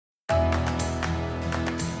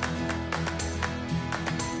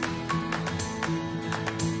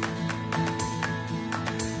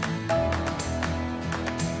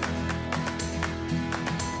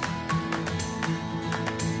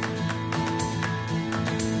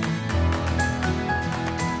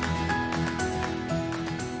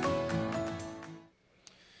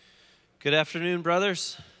Good afternoon,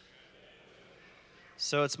 brothers.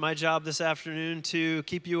 So it's my job this afternoon to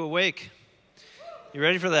keep you awake. You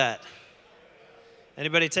ready for that?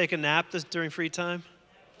 Anybody take a nap during free time?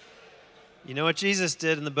 You know what Jesus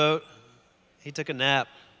did in the boat? He took a nap.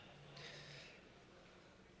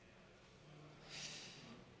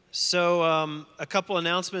 So a couple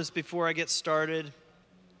announcements before I get started.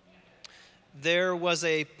 There was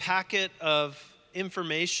a packet of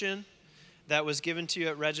information that was given to you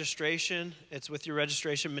at registration. It's with your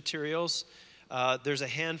registration materials. There's a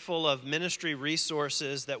handful of ministry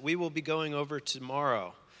resources that we will be going over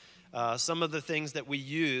tomorrow. Some of the things that we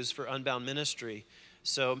use for Unbound Ministry.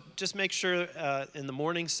 So just make sure in the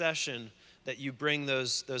morning session that you bring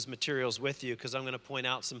those materials with you, because I'm going to point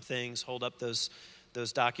out some things, hold up those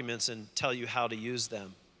documents, and tell you how to use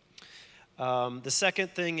them. The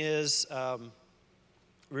second thing is,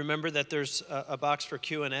 remember that there's a box for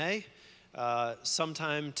Q&A.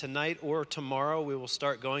 Sometime tonight or tomorrow, we will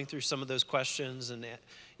start going through some of those questions and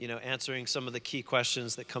answering some of the key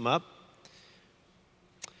questions that come up.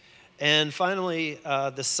 And finally,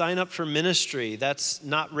 the sign up for ministry. That's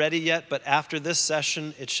not ready yet, but after this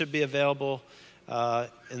session, it should be available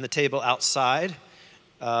in the table outside.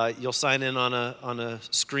 You'll sign in on a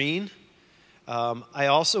screen. I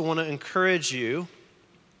also want to encourage you.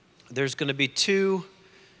 There's going to be 2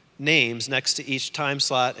 names next to each time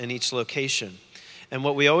slot and each location. And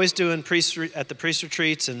what we always do at the priest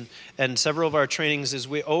retreats and several of our trainings is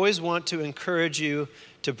we always want to encourage you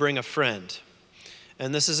to bring a friend.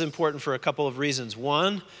 And this is important for a couple of reasons.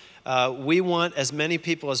 One, we want as many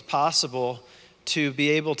people as possible to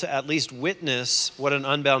be able to at least witness what an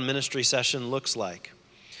Unbound Ministry session looks like.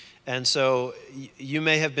 And so you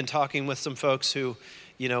may have been talking with some folks who,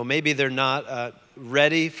 maybe they're not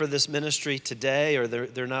ready for this ministry today, or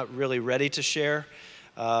they're not really ready to share,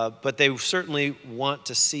 but they certainly want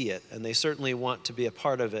to see it, and they certainly want to be a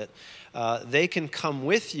part of it. They can come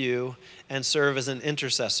with you and serve as an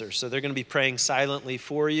intercessor. So they're going to be praying silently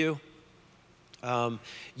for you.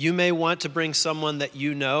 You may want to bring someone that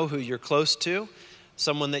you know, who you're close to,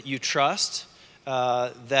 someone that you trust,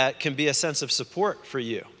 that can be a sense of support for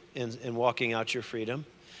you in walking out your freedom.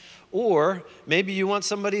 Or maybe you want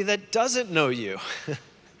somebody that doesn't know you,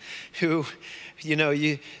 who,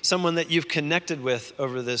 someone that you've connected with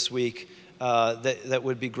over this week, that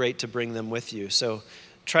would be great to bring them with you. So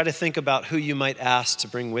try to think about who you might ask to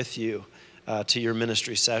bring with you to your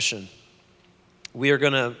ministry session. We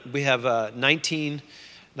have 19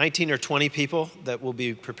 or 20 people that will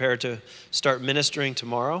be prepared to start ministering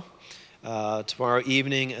tomorrow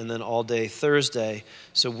evening, and then all day Thursday.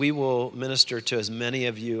 So we will minister to as many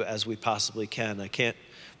of you as we possibly can. I can't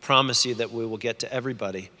promise you that we will get to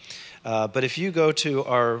everybody. But if you go to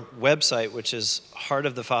our website, which is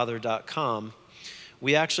heartofthefather.com,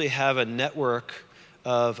 we actually have a network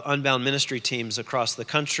of Unbound Ministry teams across the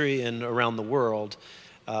country and around the world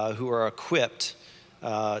who are equipped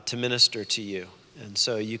to minister to you. And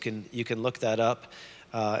so you can look that up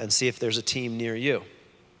and see if there's a team near you.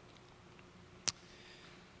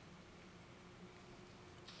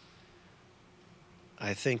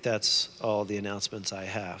 I think that's all the announcements I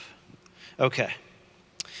have. Okay.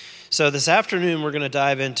 So this afternoon, we're going to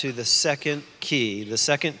dive into the second key. The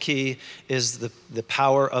second key is the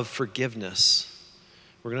power of forgiveness.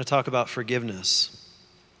 We're going to talk about forgiveness.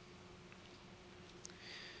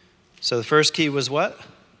 So the first key was what?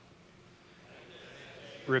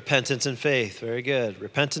 Repentance and faith. Very good.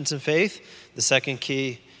 Repentance and faith. The second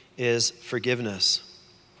key is forgiveness.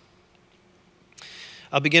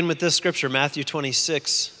 I'll begin with this scripture, Matthew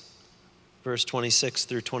 26, verse 26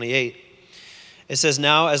 through 28. It says,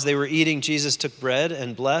 "Now as they were eating, Jesus took bread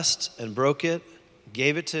and blessed and broke it,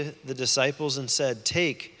 gave it to the disciples and said,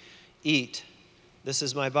 'Take, eat, this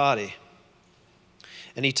is my body.'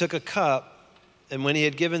 And he took a cup, and when he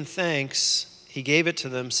had given thanks, he gave it to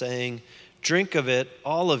them, saying, 'Drink of it,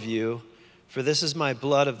 all of you, for this is my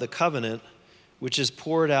blood of the covenant, which is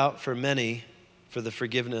poured out for many for the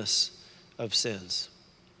forgiveness of sins.'"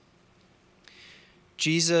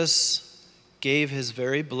 Jesus gave his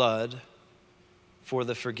very blood for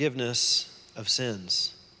the forgiveness of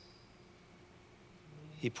sins.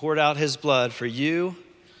 He poured out his blood for you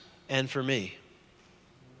and for me.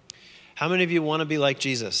 How many of you want to be like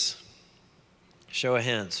Jesus? Show of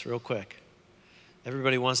hands, real quick.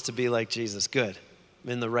 Everybody wants to be like Jesus. Good. I'm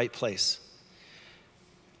in the right place.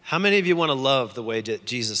 How many of you want to love the way that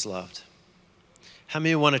Jesus loved? How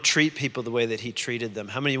many want to treat people the way that he treated them?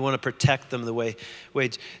 How many want to protect them the way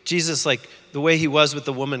Jesus, like the way he was with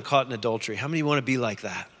the woman caught in adultery? How many want to be like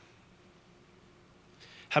that?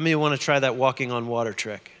 How many want to try that walking on water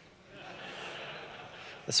trick?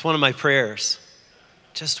 That's one of my prayers.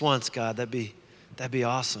 Just once, God, that'd be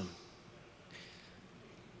awesome.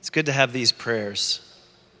 It's good to have these prayers.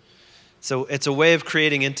 So it's a way of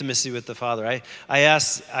creating intimacy with the Father. I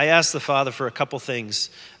asked the Father for a couple things.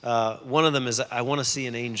 One of them is I want to see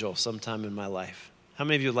an angel sometime in my life. How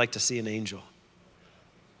many of you would like to see an angel?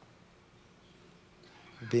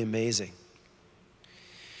 It'd be amazing.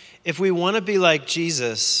 If we want to be like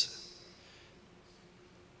Jesus,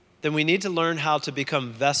 then we need to learn how to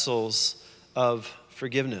become vessels of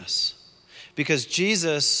forgiveness. Because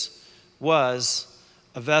Jesus was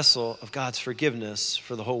a vessel of God's forgiveness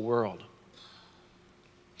for the whole world.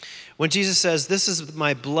 When Jesus says, "This is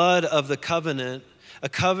my blood of the covenant," a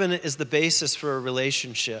covenant is the basis for a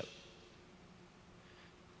relationship.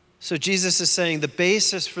 So Jesus is saying the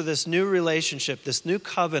basis for this new relationship, this new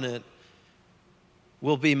covenant,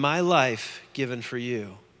 will be my life given for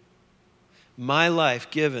you. My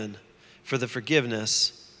life given for the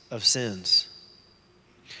forgiveness of sins.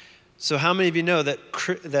 So how many of you know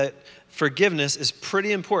that forgiveness is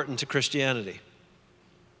pretty important to Christianity?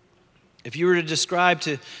 If you were to describe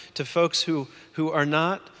to folks who are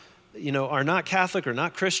not Catholic or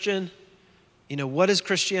not Christian, what is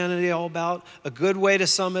Christianity all about? A good way to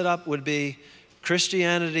sum it up would be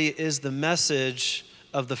Christianity is the message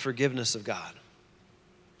of the forgiveness of God.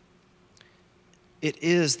 It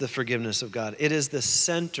is the forgiveness of God. It is the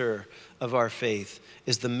center of our faith,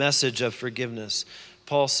 is the message of forgiveness.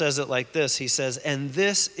 Paul says it like this. He says, and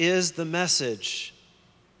this is the message.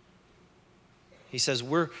 He says,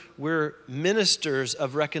 we're ministers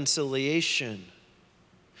of reconciliation.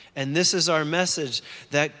 And this is our message,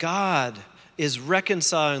 that God is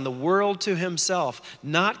reconciling the world to himself,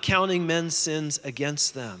 not counting men's sins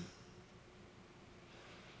against them.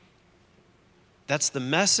 That's the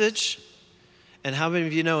message. And how many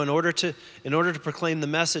of you know in order to proclaim the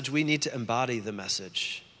message, we need to embody the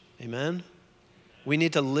message? Amen? We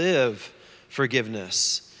need to live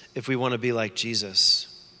forgiveness if we want to be like Jesus.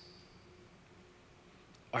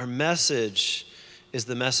 Our message is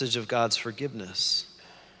the message of God's forgiveness.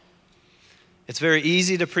 It's very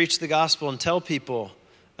easy to preach the gospel and tell people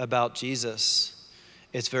about Jesus.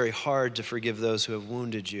 It's very hard to forgive those who have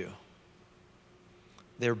wounded you.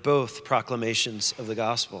 They're both proclamations of the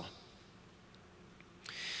gospel.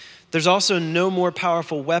 There's also no more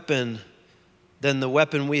powerful weapon than the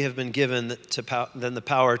weapon we have been given than the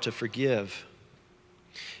power to forgive.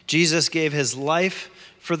 Jesus gave his life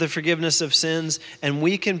for the forgiveness of sins, and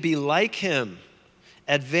we can be like him,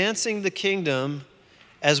 advancing the kingdom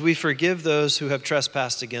as we forgive those who have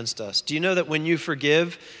trespassed against us. Do you know that when you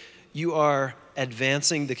forgive, you are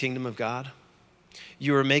advancing the kingdom of God?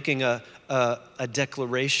 You are making a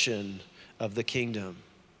declaration of the kingdom.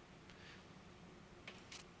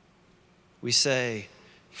 We say,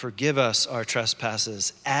 forgive us our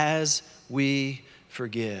trespasses as we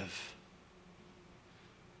forgive.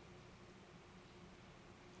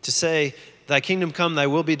 To say, thy kingdom come, thy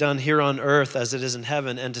will be done here on earth as it is in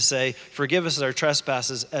heaven, and to say, forgive us our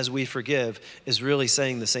trespasses as we forgive, is really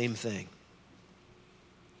saying the same thing.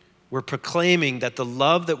 We're proclaiming that the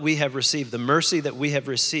love that we have received, the mercy that we have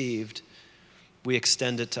received, we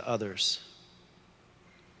extend it to others.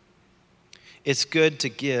 It's good to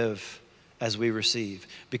give as we receive,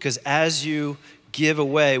 because as you give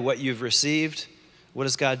away what you've received, what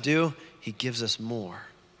does God do? He gives us more.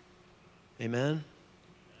 Amen?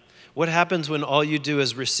 What happens when all you do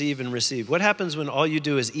is receive and receive? What happens when all you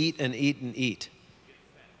do is eat and eat and eat?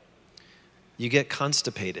 You get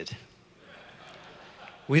constipated.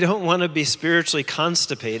 We don't want to be spiritually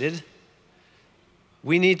constipated.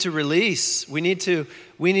 We need to release. We need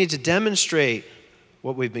to demonstrate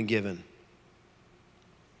what we've been given.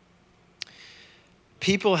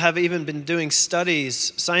 People have even been doing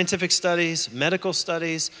studies, scientific studies, medical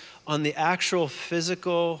studies, on the actual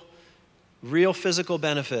real physical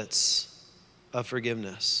benefits of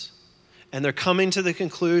forgiveness. And they're coming to the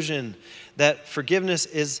conclusion that forgiveness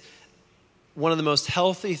is one of the most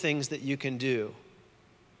healthy things that you can do.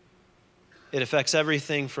 It affects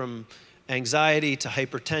everything from anxiety to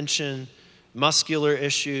hypertension, muscular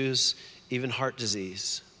issues, even heart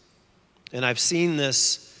disease. And I've seen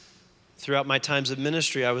this throughout my times of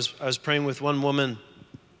ministry. I was praying with one woman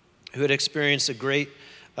who had experienced a great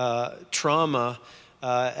trauma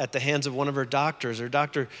at the hands of one of her doctors. Her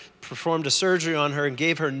doctor performed a surgery on her and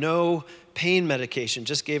gave her no pain medication,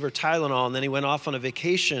 just gave her Tylenol, and then he went off on a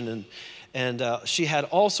vacation, and she had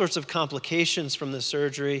all sorts of complications from the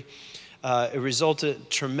surgery. It resulted in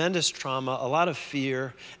tremendous trauma, a lot of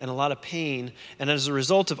fear, and a lot of pain. And as a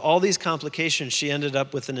result of all these complications, she ended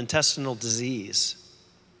up with an intestinal disease.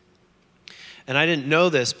 And I didn't know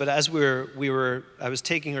this, but as I was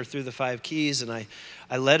taking her through the 5 keys, and I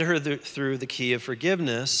led her through the key of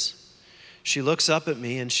forgiveness. She looks up at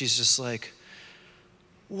me and she's just like,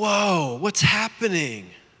 "Whoa, what's happening?"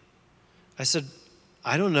 I said,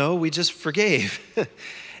 "I don't know, we just forgave."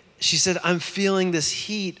 She said, "I'm feeling this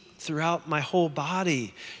heat throughout my whole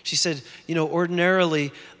body." She said,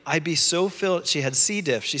 ordinarily I'd be so filled. She had C.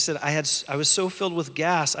 diff. She said, I was so filled with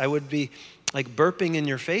gas, I would be like burping in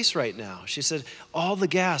your face right now. She said, all the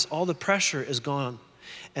gas, all the pressure is gone.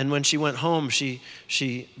 And when she went home, she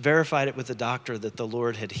verified it with the doctor that the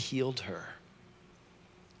Lord had healed her.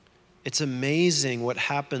 It's amazing what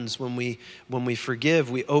happens when we forgive.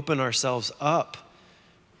 We open ourselves up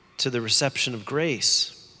to the reception of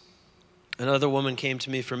grace. Another woman came to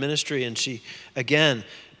me for ministry, and she, again,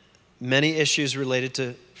 many issues related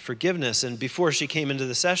to forgiveness. And before she came into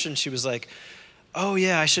the session, she was like, "Oh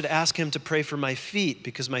yeah, I should ask him to pray for my feet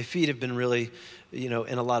because my feet have been really, in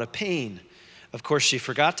a lot of pain." Of course, she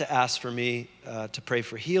forgot to ask for me to pray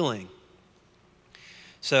for healing.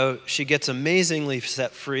 So she gets amazingly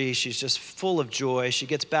set free. She's just full of joy. She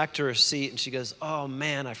gets back to her seat and she goes, "Oh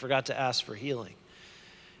man, I forgot to ask for healing."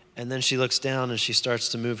 And then she looks down and she starts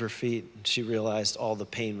to move her feet, and she realized all the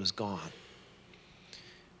pain was gone.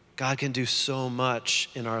 God can do so much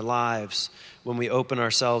in our lives when we open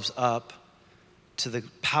ourselves up to the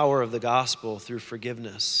power of the gospel through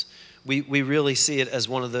forgiveness. We really see it as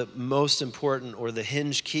one of the most important, or the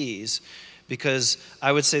hinge keys, because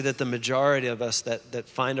I would say that the majority of us that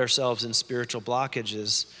find ourselves in spiritual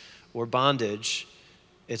blockages or bondage,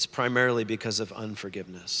 it's primarily because of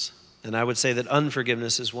unforgiveness. And I would say that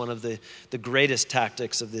unforgiveness is one of the greatest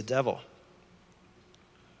tactics of the devil.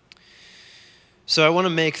 So I want to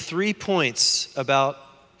make 3 points about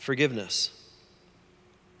forgiveness.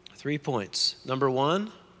 3 points. Number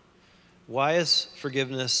 1, why is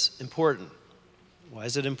forgiveness important? Why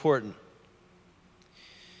is it important?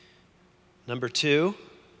 Number 2,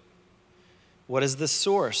 what is the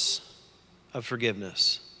source of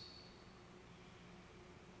forgiveness?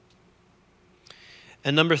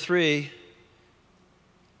 And number 3,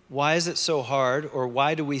 why is it so hard, or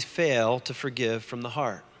why do we fail to forgive from the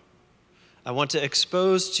heart? I want to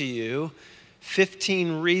expose to you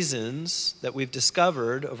 15 reasons that we've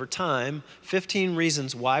discovered over time, 15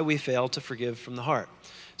 reasons why we fail to forgive from the heart.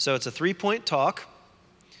 So it's a 3-point talk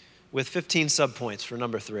with 15 subpoints for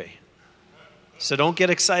number 3. So don't get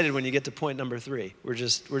excited when you get to point number 3. We're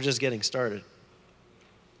just getting started.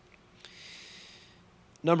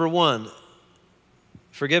 Number 1,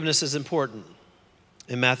 forgiveness is important.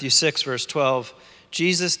 In Matthew 6, verse 12,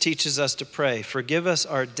 Jesus teaches us to pray, "Forgive us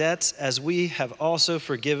our debts as we have also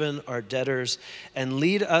forgiven our debtors, and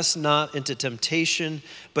lead us not into temptation,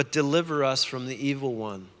 but deliver us from the evil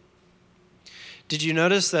one." Did you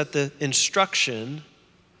notice that the instruction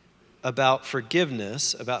about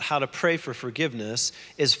forgiveness, about how to pray for forgiveness,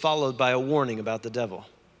 is followed by a warning about the devil?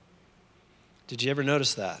 Did you ever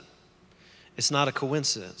notice that? It's not a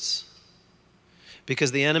coincidence.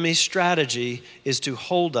 Because the enemy's strategy is to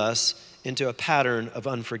hold us into a pattern of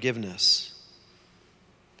unforgiveness.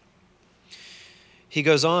 He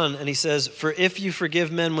goes on and he says, "For if you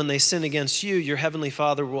forgive men when they sin against you, your heavenly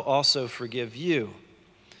Father will also forgive you.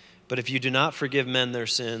 But if you do not forgive men their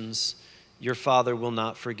sins, your Father will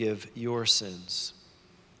not forgive your sins."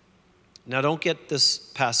 Now, don't get this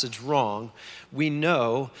passage wrong. We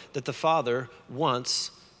know that the Father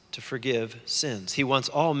wants to forgive sins. He wants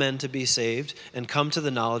all men to be saved and come to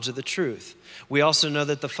the knowledge of the truth. We also know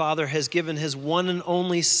that the Father has given his one and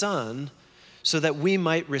only Son so that we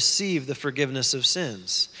might receive the forgiveness of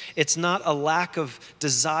sins. It's not a lack of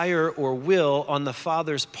desire or will on the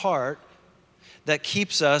Father's part that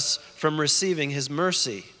keeps us from receiving his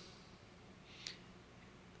mercy.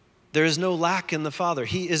 There is no lack in the Father.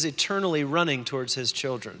 He is eternally running towards his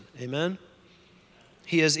children. Amen?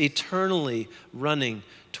 He is eternally running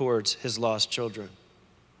towards his lost children.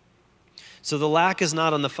 So the lack is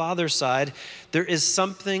not on the Father's side. There is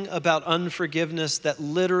something about unforgiveness that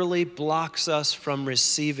literally blocks us from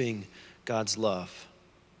receiving God's love.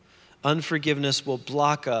 Unforgiveness will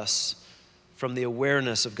block us from the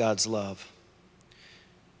awareness of God's love,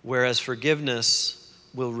 whereas forgiveness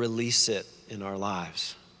will release it in our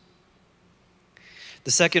lives.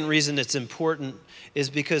 The second reason it's important is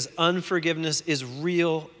because unforgiveness is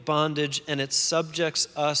real bondage and it subjects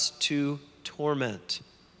us to torment.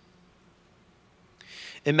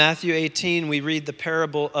 In Matthew 18, we read the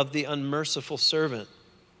parable of the unmerciful servant.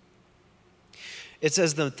 It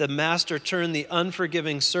says that the master turned the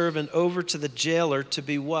unforgiving servant over to the jailer to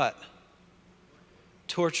be what?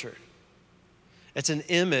 Tortured. It's an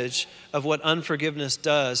image of what unforgiveness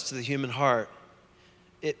does to the human heart.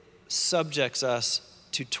 It subjects us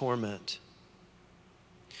to torment.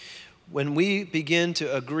 When we begin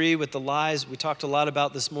to agree with the lies, we talked a lot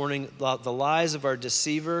about this morning, the lies of our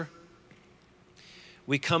deceiver,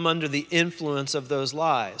 we come under the influence of those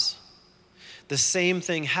lies. The same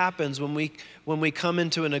thing happens when we come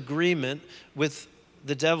into an agreement with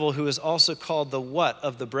the devil, who is also called the what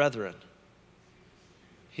of the brethren.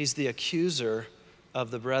 He's the accuser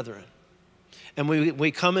of the brethren. And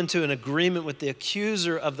we come into an agreement with the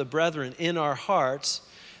accuser of the brethren in our hearts,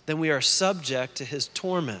 then we are subject to his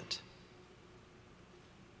torment.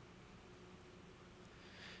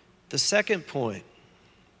 The second point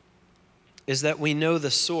is that we know the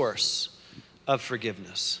source of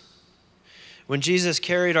forgiveness. When Jesus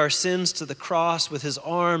carried our sins to the cross with his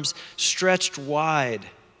arms stretched wide,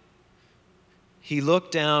 he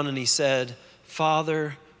looked down and he said,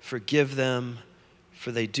 "Father, forgive them,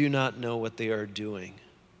 for they do not know what they are doing."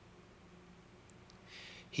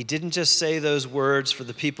 He didn't just say those words for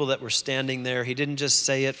the people that were standing there. He didn't just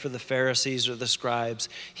say it for the Pharisees or the scribes.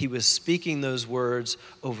 He was speaking those words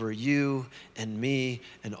over you and me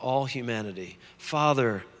and all humanity.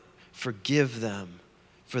 Father, forgive them,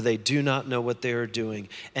 for they do not know what they are doing.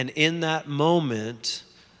 And in that moment,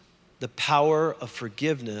 the power of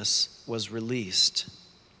forgiveness was released.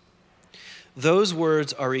 Those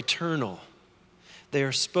words are eternal. They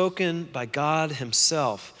are spoken by God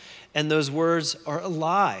himself. And those words are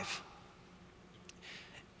alive.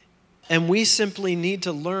 And we simply need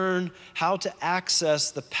to learn how to access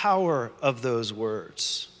the power of those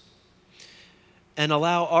words and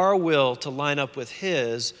allow our will to line up with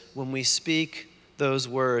his when we speak those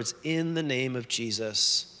words, "In the name of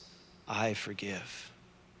Jesus, I forgive."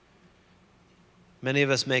 Many of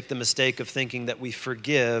us make the mistake of thinking that we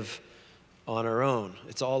forgive on our own.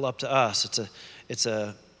 It's all up to us. It's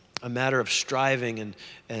a matter of striving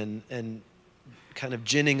and kind of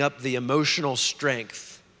ginning up the emotional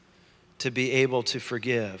strength to be able to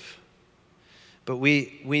forgive. But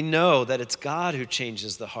we know that it's God who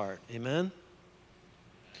changes the heart. Amen?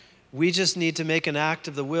 We just need to make an act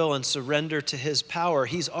of the will and surrender to his power.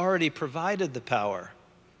 He's already provided the power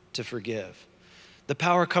to forgive. The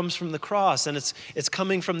power comes from the cross, and it's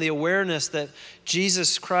coming from the awareness that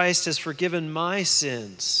Jesus Christ has forgiven my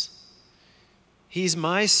sins. He's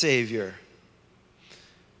my Savior.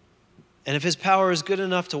 And if his power is good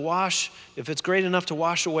enough to if it's great enough to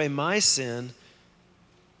wash away my sin,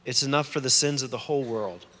 it's enough for the sins of the whole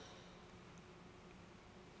world.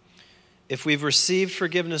 If we've received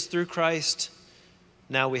forgiveness through Christ,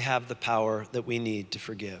 now we have the power that we need to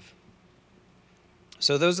forgive.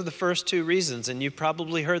 So those are the first two reasons, and you've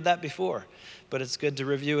probably heard that before, but it's good to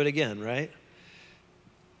review it again, right?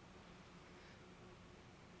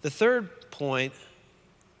 The third point,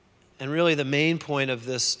 and really the main point of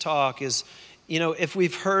this talk, is, if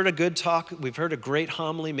we've heard a good talk, we've heard a great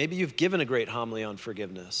homily, maybe you've given a great homily on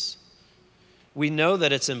forgiveness. We know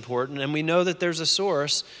that it's important, and we know that there's a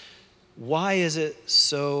source. Why is it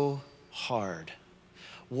so hard?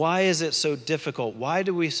 Why is it so difficult? Why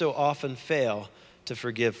do we so often fail to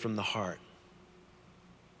forgive from the heart?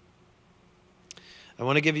 I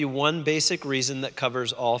want to give you one basic reason that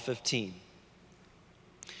covers all 15.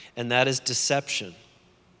 And that is deception.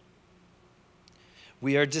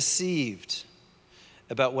 We are deceived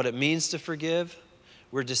about what it means to forgive.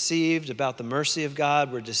 We're deceived about the mercy of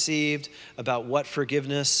God. We're deceived about what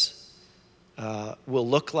forgiveness will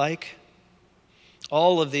look like.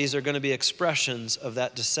 All of these are going to be expressions of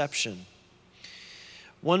that deception.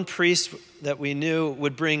 One priest that we knew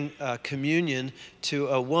would bring communion to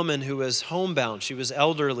a woman who was homebound. She was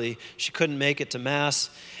elderly. She couldn't make it to Mass.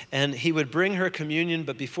 And he would bring her communion,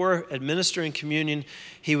 but before administering communion,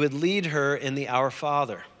 he would lead her in the Our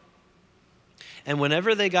Father. And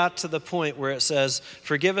whenever they got to the point where it says,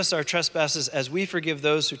 "Forgive us our trespasses as we forgive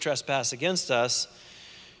those who trespass against us,"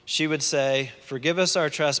 she would say, "Forgive us our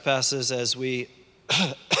trespasses as we..."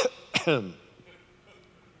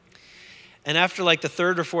 And after like the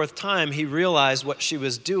third or fourth time, he realized what she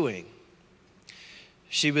was doing.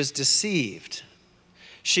 She was deceived.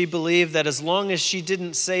 She believed that as long as she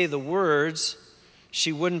didn't say the words,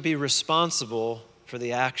 she wouldn't be responsible for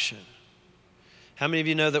the action. How many of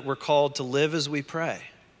you know that we're called to live as we pray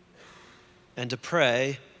and to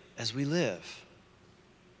pray as we live?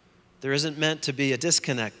 There isn't meant to be a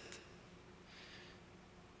disconnect.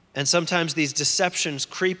 And sometimes these deceptions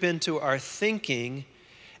creep into our thinking,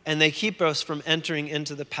 and they keep us from entering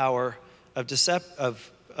into the power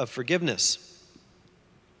of forgiveness.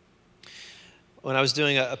 When I was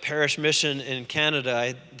doing a parish mission in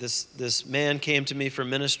Canada, this man came to me for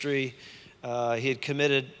ministry. He had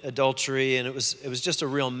committed adultery, and it was just a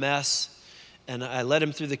real mess. And I led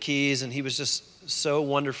him through the keys, and he was just so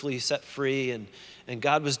wonderfully set free. And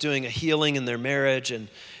God was doing a healing in their marriage, and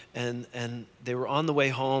they were on the way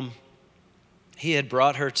home. He had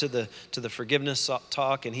brought her to the forgiveness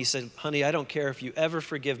talk, and he said, "Honey, I don't care if you ever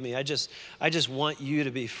forgive me. I just want you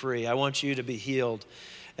to be free. I want you to be healed."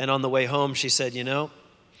 And on the way home, she said, "You know,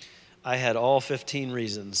 I had all 15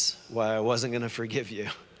 reasons why I wasn't going to forgive you."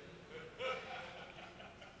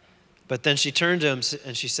 But then she turned to him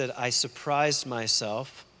and she said, "I surprised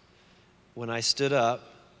myself when I stood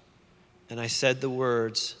up and I said the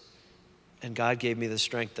words, and God gave me the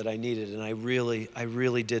strength that I needed, and I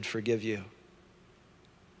really did forgive you."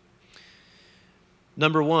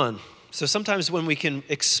 Number one, so sometimes when we can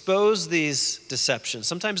expose these deceptions,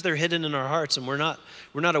 sometimes they're hidden in our hearts and we're not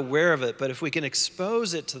aware of it, but if we can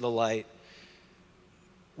expose it to the light,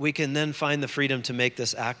 we can then find the freedom to make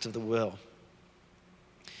this act of the will.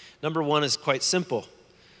 Number one is quite simple.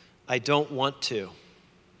 I don't want to.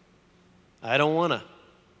 I don't want to.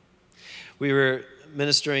 We were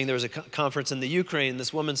ministering, there was a conference in the Ukraine.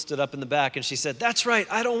 This woman stood up in the back and she said, "That's right,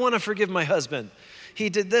 I don't want to forgive my husband. He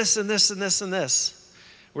did this and this and this and this."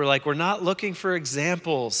 We're like, we're not looking for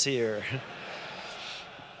examples here.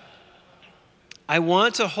 I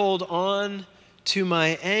want to hold on to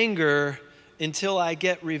my anger until I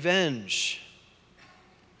get revenge.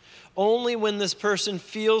 Only when this person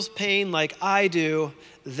feels pain like I do,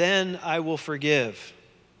 then I will forgive.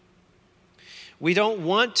 We don't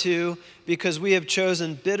want to because we have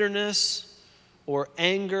chosen bitterness or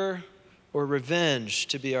anger or revenge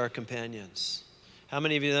to be our companions. How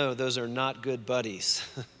many of you know those are not good buddies?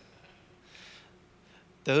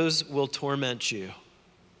 Those will torment you.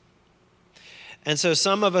 And so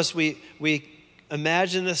some of us, we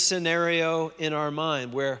imagine a scenario in our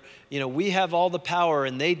mind where, we have all the power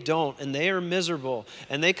and they don't, and they are miserable,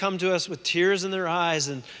 and they come to us with tears in their eyes,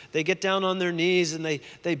 and they get down on their knees and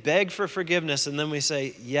they beg for forgiveness, and then we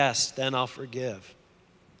say, "Yes, then I'll forgive."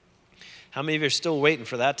 How many of you are still waiting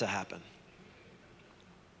for that to happen?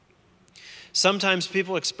 Sometimes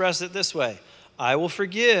people express it this way: I will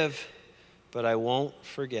forgive, but I won't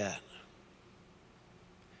forget.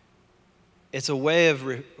 It's a way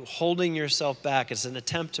of holding yourself back. It's an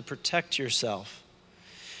attempt to protect yourself.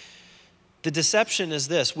 The deception is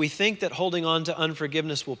this: we think that holding on to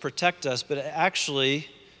unforgiveness will protect us, but it actually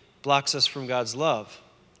blocks us from God's love.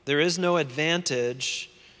 There is no advantage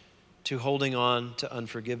to holding on to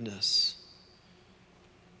unforgiveness.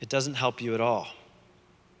 It doesn't help you at all.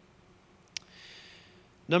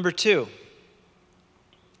 Number two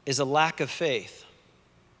is a lack of faith.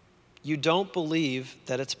 You don't believe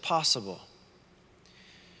that it's possible.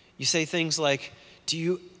 You say things like, "Do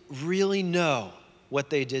you really know what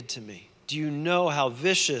they did to me? Do you know how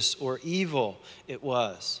vicious or evil it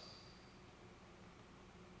was?"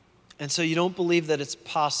 And so you don't believe that it's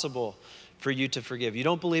possible for you to forgive. You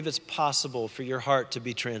don't believe it's possible for your heart to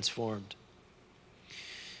be transformed.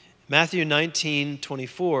 Matthew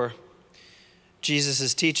 19:24, Jesus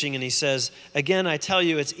is teaching and he says, "Again, I tell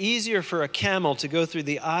you, it's easier for a camel to go through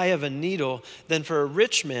the eye of a needle than for a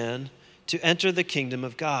rich man to enter the kingdom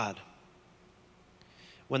of God."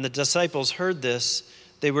 When the disciples heard this,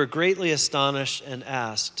 they were greatly astonished and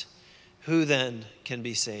asked, "Who then can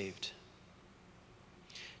be saved?"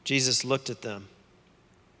 Jesus looked at them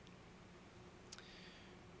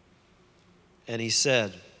and he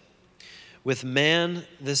said, "With man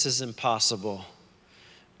this is impossible,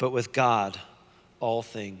 but with God all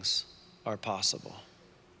things are possible."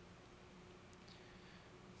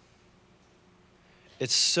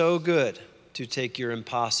 It's so good to take your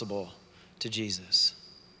impossible to Jesus.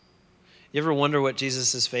 You ever wonder what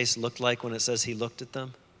Jesus' face looked like when it says he looked at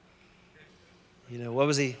them?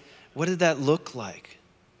 What did that look like?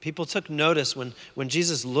 People took notice when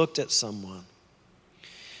Jesus looked at someone.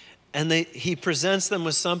 And he presents them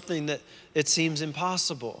with something that it seems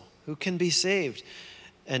impossible. Who can be saved?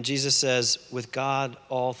 And Jesus says, with God,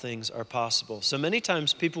 all things are possible. So many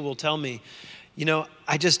times people will tell me,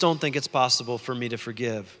 I just don't think it's possible for me to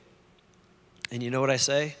forgive. And you know what I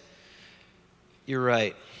say? You're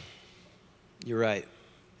right. You're right.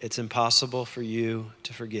 It's impossible for you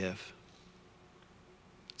to forgive.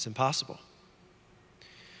 It's impossible.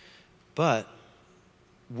 But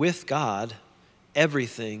with God,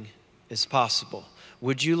 everything is possible.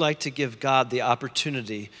 Would you like to give God the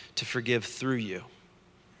opportunity to forgive through you?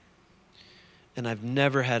 And I've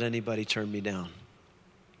never had anybody turn me down.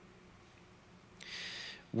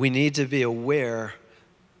 We need to be aware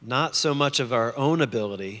not so much of our own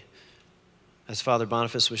ability, as Father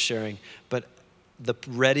Boniface was sharing, but the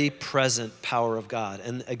ready, present power of God.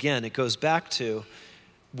 And again, it goes back to,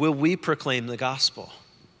 will we proclaim the gospel?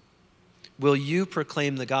 Will you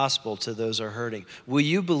proclaim the gospel to those who are hurting? Will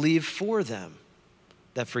you believe for them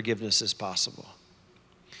that forgiveness is possible?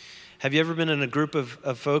 Have you ever been in a group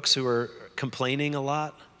of folks who are complaining a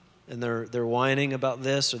lot, and they're whining about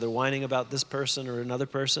this, or they're whining about this person or another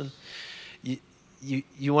person?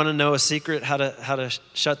 You want to know a secret how to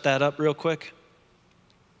shut that up real quick?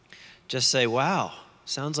 Just say, wow,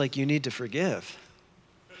 sounds like you need to forgive.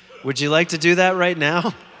 Would you like to do that right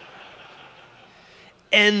now?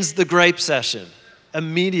 Ends the gripe session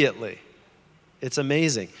immediately. It's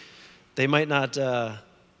amazing. They might not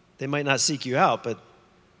seek you out, but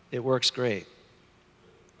it works great.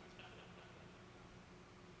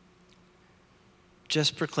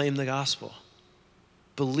 Just proclaim the gospel.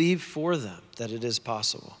 Believe for them that it is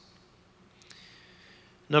possible.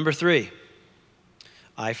 Number 3,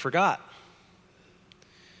 I forgot.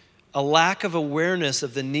 A lack of awareness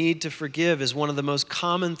of the need to forgive is one of the most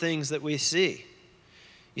common things that we see.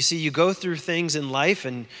 You see, you go through things in life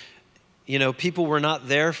and, people were not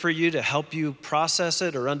there for you to help you process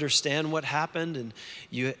it or understand what happened, and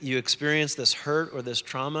you experience this hurt or this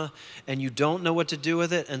trauma, and you don't know what to do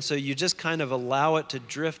with it, and so you just kind of allow it to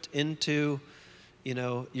drift into,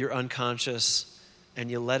 your unconscious, and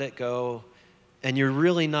you let it go, and you're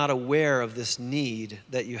really not aware of this need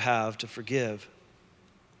that you have to forgive.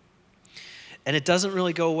 And it doesn't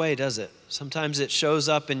really go away, does it? Sometimes it shows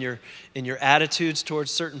up in your attitudes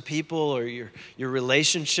towards certain people, or your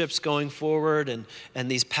relationships going forward, and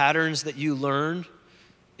these patterns that you learn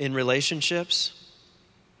in relationships.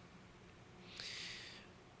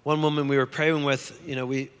 One woman we were praying with,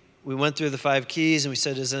 we went through the 5 keys, and we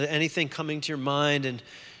said, is there anything coming to your mind? And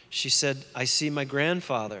she said, I see my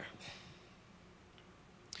grandfather.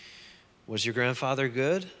 Was your grandfather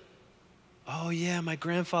good? Oh, yeah, my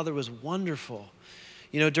grandfather was wonderful.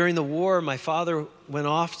 During the war, my father went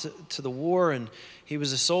off to the war, and he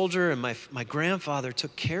was a soldier, and my grandfather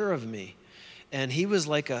took care of me. And he was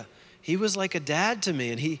like a dad to me,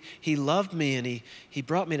 and he loved me, and he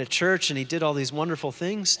brought me to church, and he did all these wonderful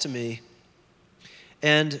things to me.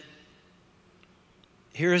 And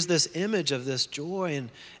here is this image of this joy,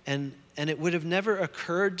 and it would have never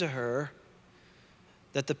occurred to her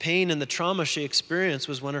that the pain and the trauma she experienced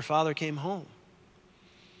was when her father came home.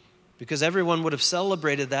 Because everyone would have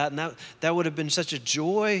celebrated that, and that would have been such a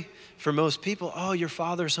joy for most people. Oh, your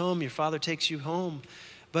father's home, your father takes you home.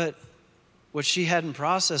 But what she hadn't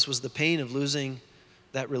processed was the pain of losing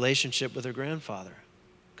that relationship with her grandfather,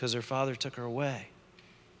 because her father took her away.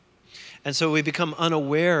 And so we become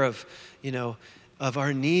unaware of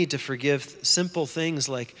our need to forgive simple things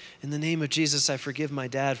like, in the name of Jesus, I forgive my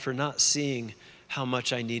dad for not seeing how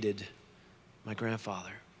much I needed my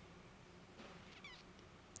grandfather.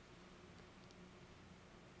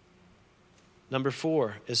 Number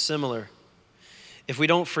 4 is similar. If we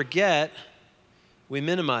don't forget, we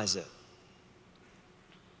minimize it.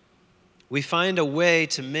 We find a way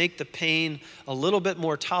to make the pain a little bit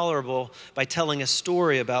more tolerable by telling a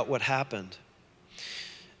story about what happened.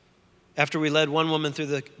 After we led one woman through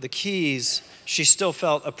the keys, she still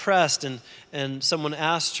felt oppressed, and someone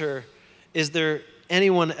asked her, is there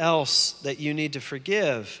anyone else that you need to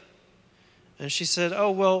forgive? And she said, oh,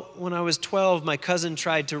 well, when I was 12, my cousin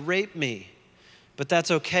tried to rape me, but that's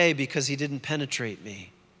okay because he didn't penetrate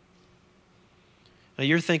me. Now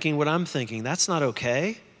you're thinking what I'm thinking. That's not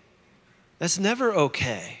okay. That's never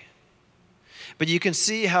okay. But you can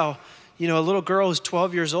see how, a little girl who's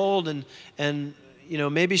 12 years old and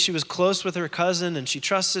maybe she was close with her cousin and she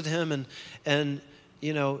trusted him and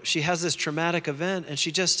she has this traumatic event and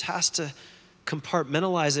she just has to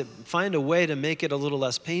compartmentalize it, find a way to make it a little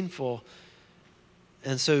less painful.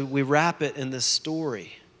 And so we wrap it in this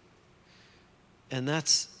story. And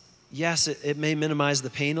that's, yes, it may minimize the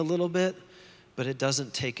pain a little bit, but it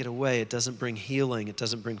doesn't take it away. It doesn't bring healing. It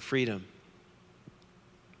doesn't bring freedom.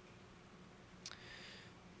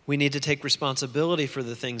 We need to take responsibility for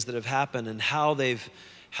the things that have happened and how they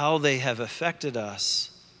have affected us,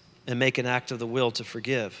 and make an act of the will to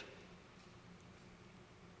forgive.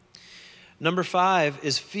 Number 5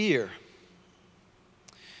 is fear.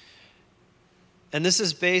 And this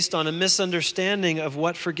is based on a misunderstanding of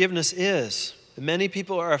what forgiveness is. Many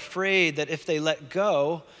people are afraid that if they let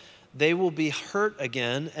go, they will be hurt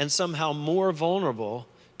again and somehow more vulnerable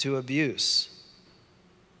to abuse.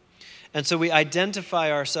 And so we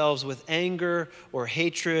identify ourselves with anger or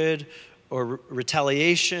hatred or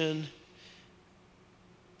retaliation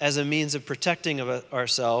as a means of protecting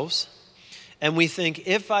ourselves. And we think,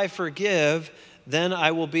 if I forgive, then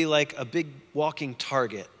I will be like a big walking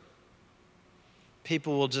target.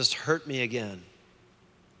 people will just hurt me again.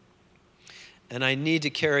 And I need to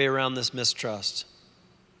carry around this mistrust.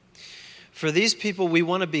 For these people, we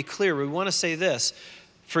want to be clear. We want to say this: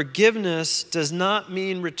 forgiveness does not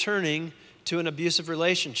mean returning to an abusive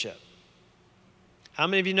relationship. How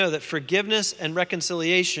many of you know that forgiveness and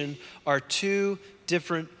reconciliation are two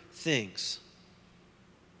different things?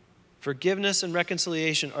 Forgiveness and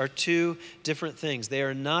reconciliation are two different things. They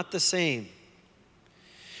are not the same.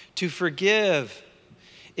 To forgive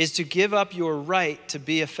is to give up your right to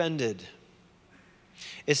be offended.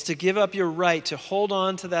 It's to give up your right to hold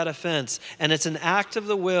on to that offense. And it's an act of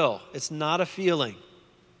the will. It's not a feeling.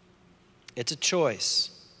 It's a choice.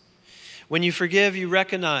 When you forgive, you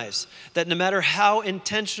recognize that no matter how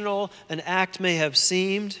intentional an act may have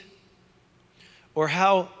seemed or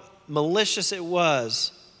how malicious it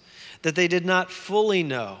was, that they did not fully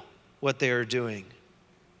know what they are doing.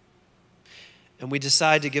 And we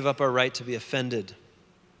decide to give up our right to be offended.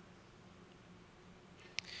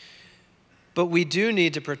 But we do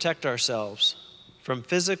need to protect ourselves from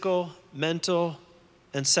physical, mental,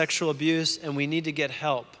 and sexual abuse, and we need to get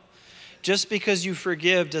help. Just because you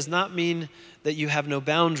forgive does not mean that you have no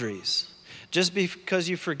boundaries. Just because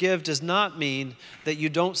you forgive does not mean that you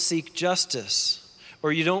don't seek justice,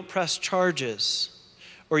 or you don't press charges,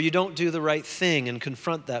 or you don't do the right thing and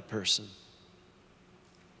confront that person.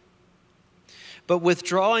 But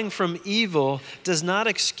withdrawing from evil does not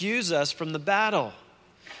excuse us from the battle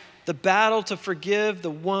to forgive the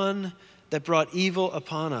one that brought evil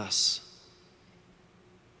upon us.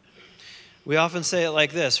 We often say it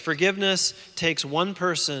like this: forgiveness takes one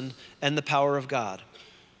person and the power of God.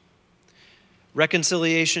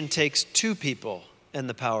 Reconciliation takes two people and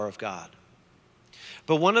the power of God.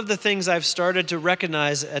 But one of the things I've started to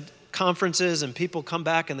recognize at conferences, and people come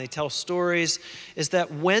back and they tell stories, is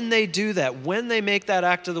that when they do that, when they make that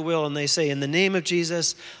act of the will and they say, in the name of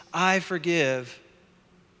Jesus, I forgive,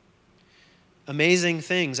 amazing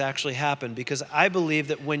things actually happen, because I believe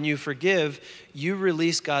that when you forgive, you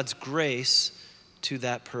release God's grace to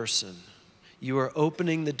that person. You are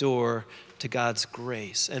opening the door to God's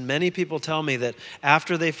grace. And many people tell me that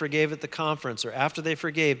after they forgave at the conference or after they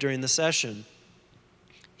forgave during the session,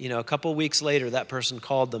 a couple weeks later, that person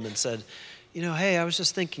called them and said, hey, I was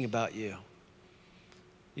just thinking about you.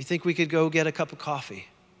 You think we could go get a cup of coffee?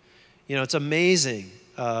 It's amazing.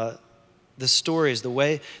 The stories, the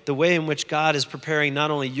way in which God is preparing not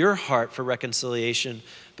only your heart for reconciliation,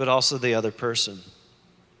 but also the other person.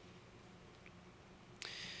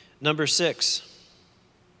 Number 6.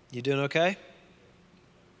 You doing okay?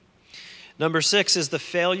 Number 6 is the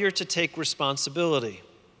failure to take responsibility.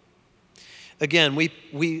 Again,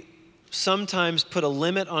 we sometimes put a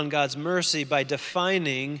limit on God's mercy by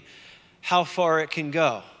defining how far it can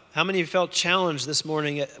go. How many of you felt challenged this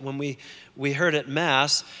morning when we heard at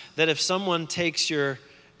Mass that if someone takes your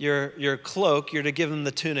cloak, you're to give them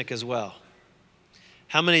the tunic as well?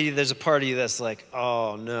 How many of you, there's a part of you that's like,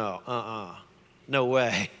 oh, no, no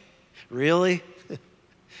way. Really?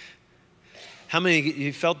 How many of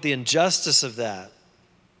you felt the injustice of that?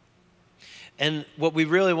 And what we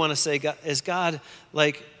really want to say is, God,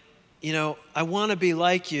 I want to be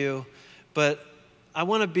like you, but I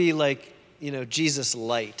want to be like, Jesus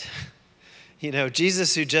light.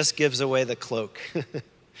 Jesus who just gives away the cloak.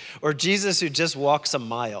 Or Jesus who just walks a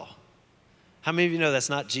mile. How many of you know that's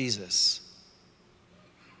not Jesus?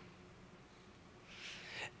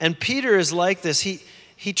 And Peter is like this.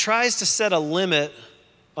 He tries to set a limit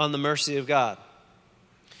on the mercy of God.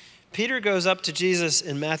 Peter goes up to Jesus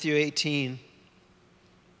in Matthew 18,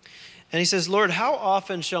 and he says, Lord, how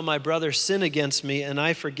often shall my brother sin against me and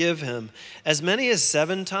I forgive him? As many as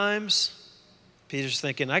 7 times? Peter's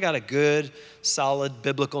thinking, I got a good, solid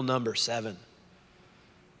biblical number, 7.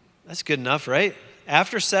 That's good enough, right?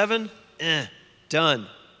 After 7, done.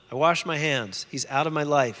 I wash my hands. He's out of my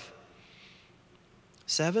life.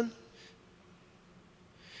 7?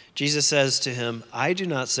 Jesus says to him, I do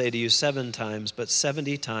not say to you 7 times, but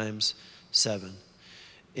 70 times 7.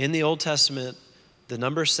 In the Old Testament, the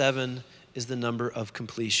number 7 is the number of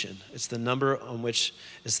completion. It's the number on which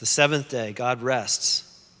it's the 7th day. God rests.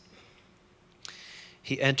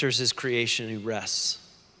 He enters his creation, he rests.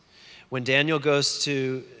 When Daniel goes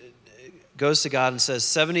to God and says,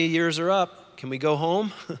 70 years are up, can we go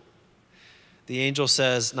home? The angel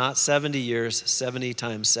says, not 70 years, 70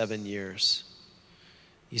 times 7 years.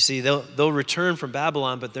 You see, they'll return from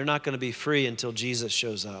Babylon, but they're not going to be free until Jesus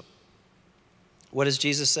shows up. What is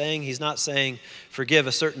Jesus saying? He's not saying forgive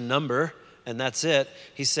a certain number and that's it.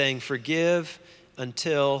 He's saying forgive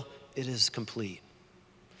until it is complete.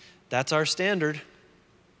 That's our standard.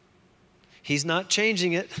 He's not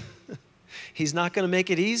changing it. He's not going to make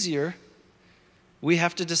it easier. We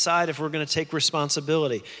have to decide if we're going to take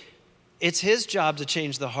responsibility. It's his job to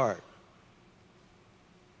change the heart.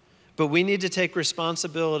 But we need to take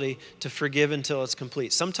responsibility to forgive until it's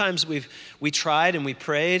complete. Sometimes we tried and we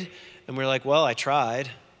prayed and we're like, well, I tried.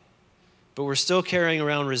 But we're still carrying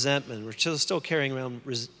around resentment. We're still carrying around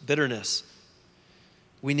bitterness.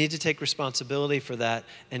 We need to take responsibility for that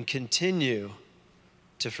and continue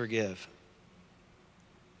to forgive.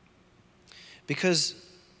 Because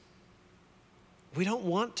we don't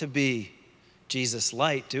want to be Jesus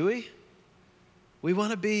light, do we? We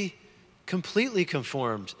want to be completely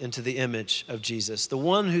conformed into the image of Jesus, the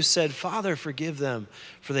one who said, Father, forgive them,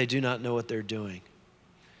 for they do not know what they're doing.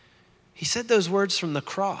 He said those words from the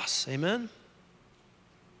cross, amen?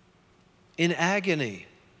 In agony,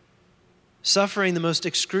 suffering the most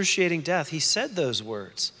excruciating death, he said those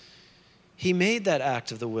words. He made that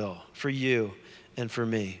act of the will for you and for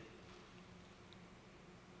me.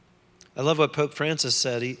 I love what Pope Francis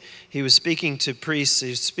said. He was speaking to priests. He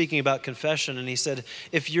was speaking about confession, and he said,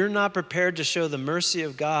 if you're not prepared to show the mercy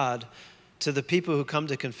of God to the people who come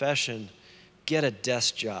to confession, get a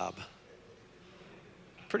desk job.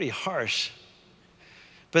 Pretty harsh.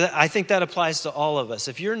 But I think that applies to all of us.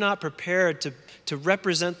 If you're not prepared to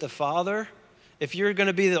represent the Father, if you're going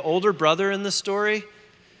to be the older brother in the story,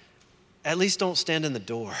 at least don't stand in the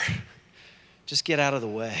door. Just get out of the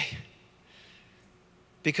way.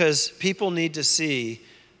 Because people need to see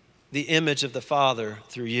the image of the Father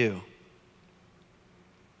through you.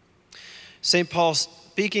 St. Paul,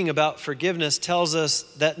 speaking about forgiveness, tells us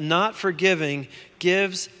that not forgiving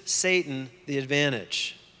gives Satan the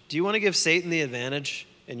advantage. Do you want to give Satan the advantage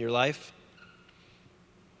in your life?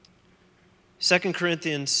 2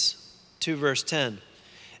 Corinthians 2, verse 10.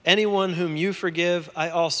 Anyone whom you forgive, I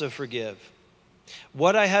also forgive.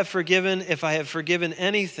 What I have forgiven, if I have forgiven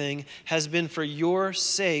anything, has been for your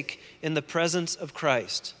sake in the presence of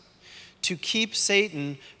Christ, to keep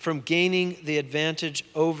Satan from gaining the advantage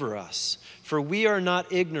over us, for we are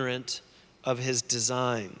not ignorant of his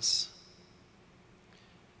designs.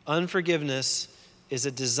 Unforgiveness is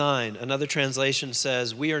a design. Another translation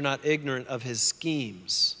says, we are not ignorant of his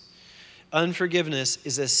schemes. Unforgiveness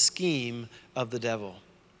is a scheme of the devil.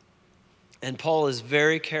 And Paul is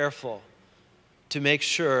very careful to make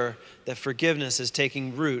sure that forgiveness is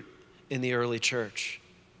taking root in the early church.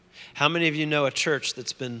 How many of you know a church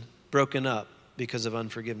that's been broken up because of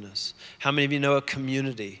unforgiveness? How many of you know a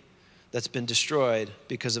community that's been destroyed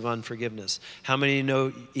because of unforgiveness? How many of you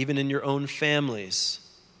know, even in your own families,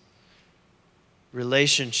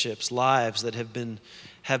 relationships, lives that have been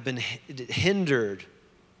hindered,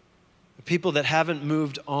 people that haven't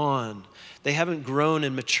moved on, they haven't grown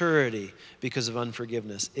in maturity because of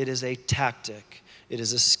unforgiveness? It is a tactic. It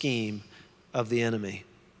is a scheme of the enemy.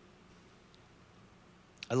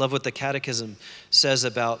 I love what the Catechism says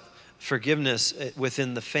about forgiveness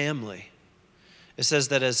within the family. It says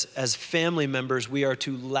that as family members, we are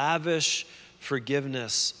to lavish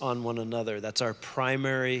forgiveness on one another. That's our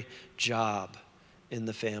primary job in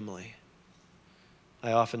the family.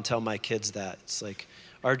 I often tell my kids that. It's like,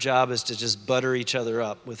 our job is to just butter each other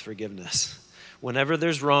up with forgiveness. Whenever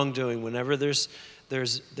there's wrongdoing, whenever there's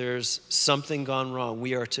something gone wrong,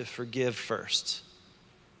 we are to forgive first.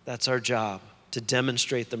 That's our job, to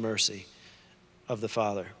demonstrate the mercy of the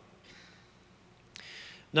Father.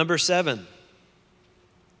 Number 7,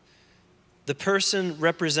 the person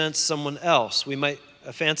represents someone else.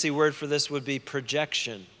 A fancy word for this would be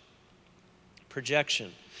projection.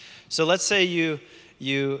 Projection. So let's say you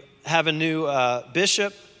have a new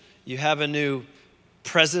bishop, you have a new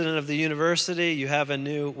president of the university, you have a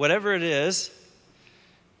new, whatever it is,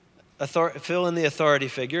 fill in the authority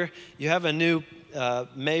figure, you have a new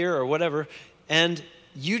mayor or whatever, and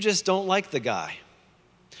you just don't like the guy.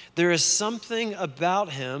 There is something about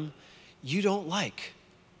him you don't like.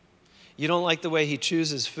 You don't like the way he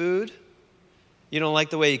chooses food. You don't like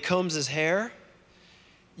the way he combs his hair.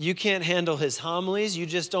 You can't handle his homilies. You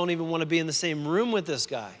just don't even want to be in the same room with this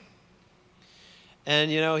guy.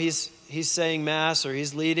 And, he's saying Mass or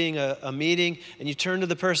he's leading a meeting, and you turn to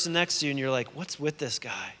the person next to you and you're like, what's with this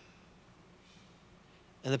guy?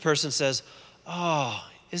 And the person says, oh,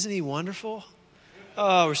 isn't he wonderful?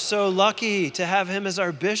 Oh, we're so lucky to have him as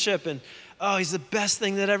our bishop, and oh, he's the best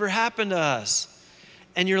thing that ever happened to us.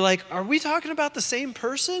 And you're like, are we talking about the same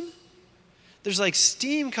person? There's like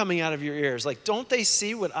steam coming out of your ears. Like, don't they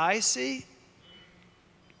see what I see?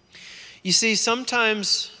 You see,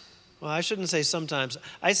 sometimes, well, I shouldn't say sometimes.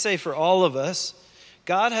 I say for all of us,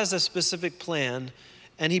 God has a specific plan,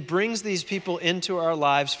 and he brings these people into our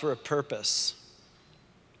lives for a purpose.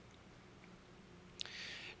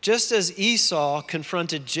 Just as Esau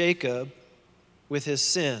confronted Jacob with his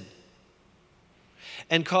sin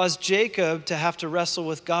and caused Jacob to have to wrestle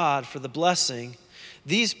with God for the blessing,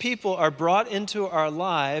 these people are brought into our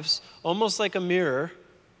lives almost like a mirror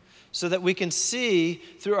so that we can see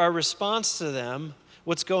through our response to them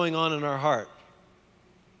what's going on in our heart.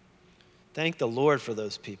 Thank the Lord for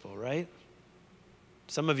those people, right?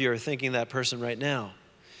 Some of you are thinking that person right now.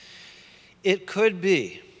 It could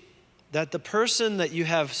be that the person that you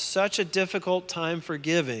have such a difficult time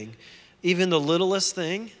forgiving, even the littlest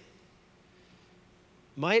thing,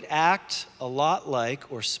 might act a lot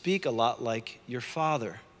like or speak a lot like your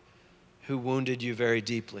father who wounded you very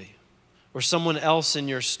deeply, or someone else in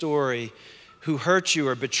your story who hurt you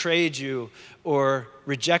or betrayed you or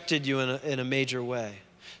rejected you in a major way.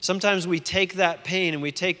 Sometimes we take that pain and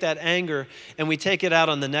we take that anger and we take it out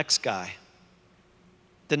on the next guy,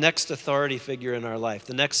 the next authority figure in our life,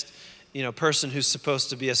 the next person who's supposed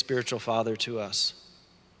to be a spiritual father to us.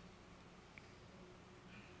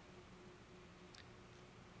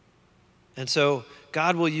 And so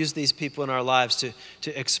God will use these people in our lives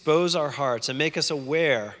to expose our hearts and make us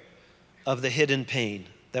aware of the hidden pain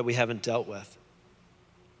that we haven't dealt with.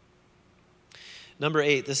 Number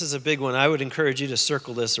 8, this is a big one. I would encourage you to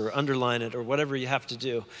circle this or underline it or whatever you have to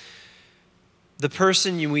do. The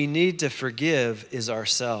person we need to forgive is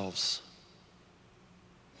ourselves.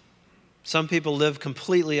 Some people live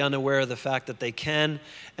completely unaware of the fact that they can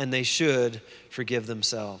and they should forgive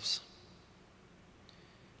themselves.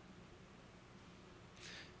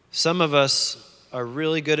 Some of us are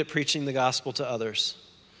really good at preaching the gospel to others.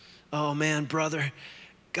 Oh man, brother,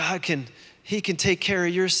 He can take care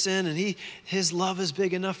of your sin and His love is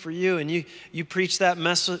big enough for you. And you preach that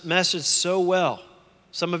message so well.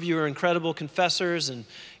 Some of you are incredible confessors and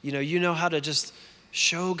you know how to just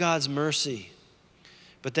show God's mercy.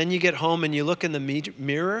 But then you get home and you look in the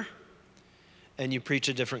mirror and you preach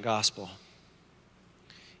a different gospel.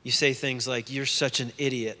 You say things like, "You're such an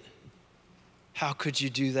idiot. How could you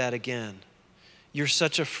do that again? You're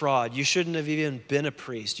such a fraud. You shouldn't have even been a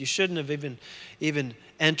priest. You shouldn't have even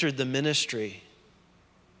entered the ministry."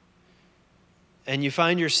 And you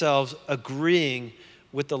find yourselves agreeing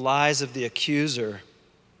with the lies of the accuser.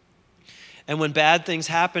 And when bad things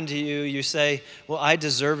happen to you, you say, "Well, I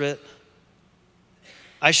deserve it.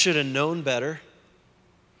 I should have known better."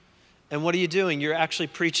 And what are you doing? You're actually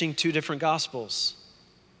preaching two different gospels.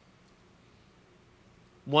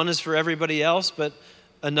 One is for everybody else, but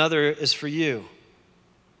another is for you.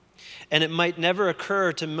 And it might never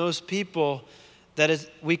occur to most people that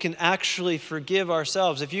we can actually forgive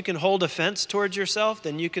ourselves. If you can hold offense towards yourself,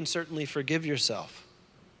 then you can certainly forgive yourself.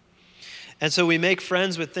 And so we make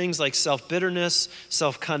friends with things like self-bitterness,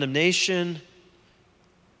 self-condemnation.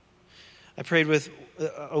 I prayed with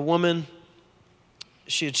a woman.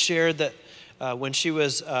 She had shared that when she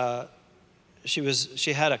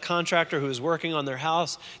had a contractor who was working on their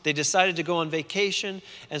house. They decided to go on vacation.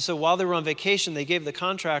 And so while they were on vacation, they gave the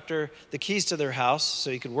contractor the keys to their house so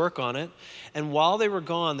he could work on it. And while they were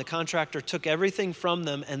gone, the contractor took everything from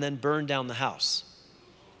them and then burned down the house.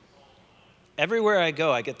 Everywhere I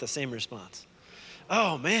go, I get the same response.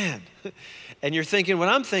 Oh, man. And you're thinking what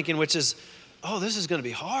I'm thinking, which is, oh, this is going to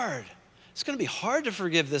be hard. It's going to be hard to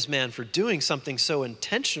forgive this man for doing something so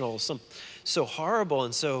intentional, so horrible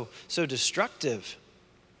and so destructive.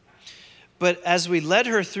 But as we led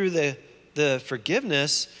her through the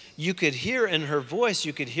forgiveness, you could hear in her voice,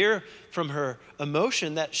 you could hear from her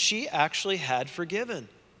emotion that she actually had forgiven.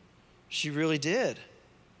 She really did.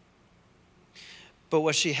 But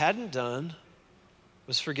what she hadn't done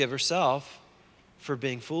was forgive herself for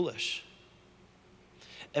being foolish.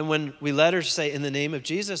 And when we let her say, "In the name of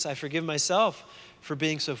Jesus, I forgive myself for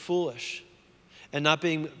being so foolish and not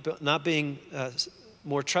being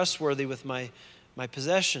more trustworthy with my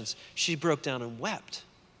possessions," she broke down and wept.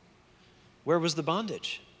 Where was the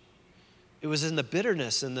bondage? It was in the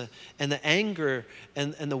bitterness and the anger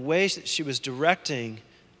and the way that she was directing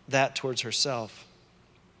that towards herself.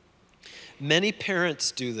 Many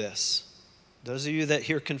parents do this. Those of you that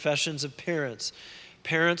hear confessions of parents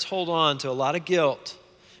hold on to a lot of guilt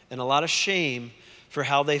and a lot of shame for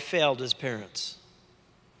how they failed as parents.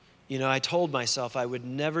 I told myself I would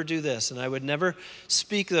never do this, and I would never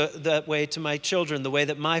speak that way to my children, the way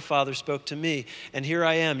that my father spoke to me. And here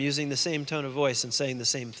I am using the same tone of voice and saying the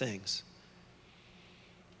same things.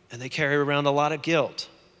 And they carry around a lot of guilt.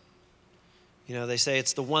 They say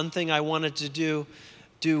it's the one thing I wanted to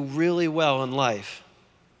do really well in life.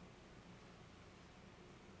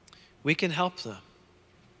 We can help them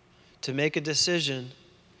to make a decision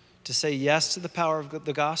to say yes to the power of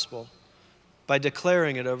the gospel by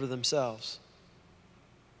declaring it over themselves.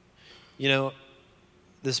 You know,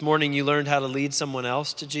 this morning you learned how to lead someone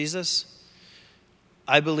else to Jesus.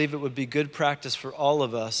 I believe it would be good practice for all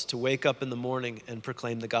of us to wake up in the morning and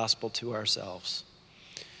proclaim the gospel to ourselves.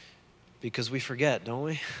 Because we forget, don't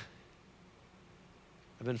we?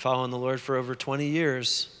 I've been following the Lord for over 20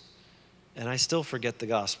 years, and I still forget the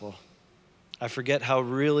gospel. I forget how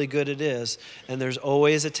really good it is, and there's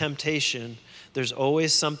always a temptation. There's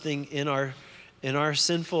always something in our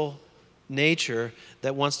sinful nature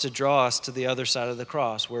that wants to draw us to the other side of the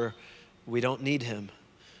cross, where we don't need him,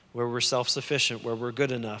 where we're self-sufficient, where we're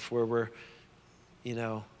good enough, where we're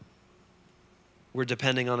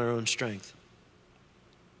depending on our own strength.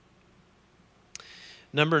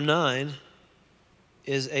 Number 9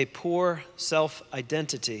 is a poor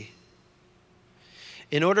self-identity.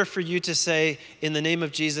 In order for you to say, in the name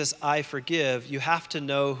of Jesus, I forgive, you have to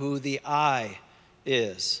know who the I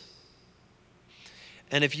is.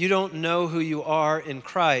 And if you don't know who you are in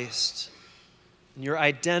Christ, and your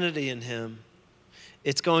identity in him,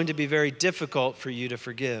 it's going to be very difficult for you to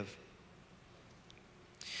forgive.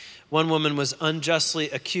 One woman was unjustly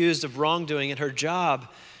accused of wrongdoing at her job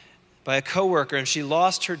by a coworker, and she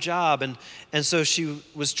lost her job, and so she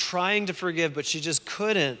was trying to forgive, but she just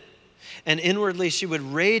couldn't. And inwardly, she would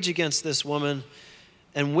rage against this woman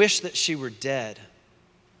and wish that she were dead.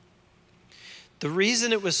 The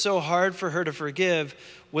reason it was so hard for her to forgive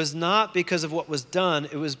was not because of what was done.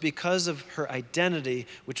 It was because of her identity,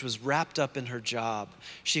 which was wrapped up in her job.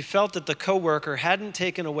 She felt that the coworker hadn't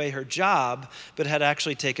taken away her job, but had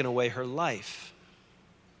actually taken away her life.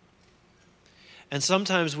 And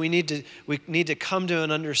sometimes we need to come to an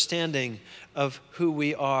understanding of who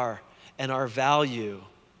we are and our value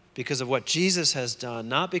because of what Jesus has done,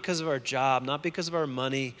 not because of our job, not because of our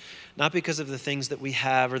money, not because of the things that we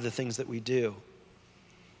have or the things that we do.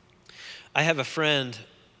 I have a friend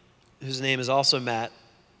whose name is also Matt.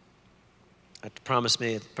 I promise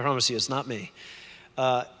you it's not me.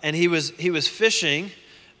 And he was fishing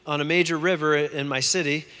on a major river in my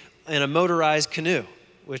city in a motorized canoe,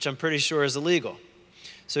 which I'm pretty sure is illegal.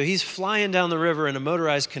 So he's flying down the river in a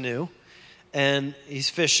motorized canoe, and he's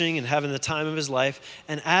fishing and having the time of his life.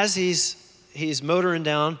 And as he's motoring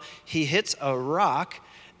down, he hits a rock,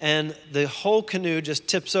 and the whole canoe just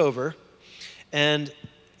tips over. And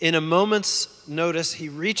in a moment's notice, he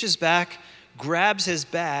reaches back, grabs his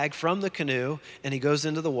bag from the canoe, and he goes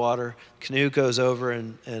into the water. Canoe goes over,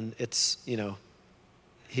 and it's,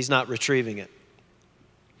 he's not retrieving it.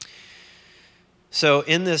 So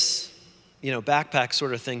in this, backpack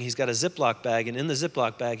sort of thing, he's got a Ziploc bag, and in the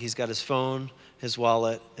Ziploc bag, he's got his phone, his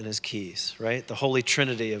wallet, and his keys, right? The holy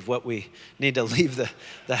trinity of what we need to leave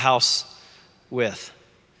the house with.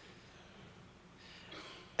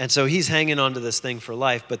 And so he's hanging onto this thing for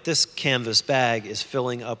life, but this canvas bag is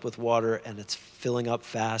filling up with water, and it's filling up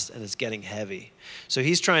fast, and it's getting heavy. So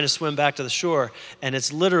he's trying to swim back to the shore, and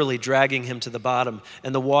it's literally dragging him to the bottom,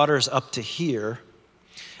 and the water's up to here,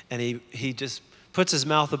 and he just puts his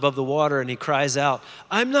mouth above the water, and he cries out,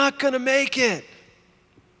 "I'm not going to make it."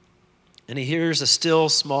 And he hears a still,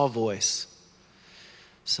 small voice,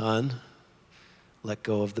 "Son, let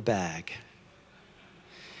go of the bag."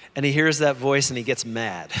 And he hears that voice, and he gets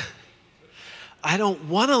mad. I don't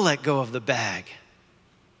want to let go of the bag.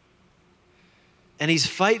 And he's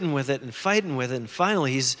fighting with it, and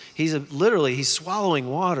finally he's swallowing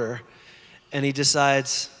water, and he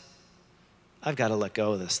decides, I've got to let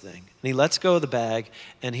go of this thing. And he lets go of the bag,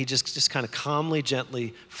 and he just kind of calmly,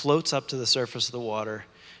 gently floats up to the surface of the water.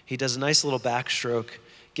 He does a nice little backstroke,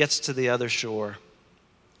 gets to the other shore,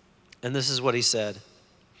 and this is what he said.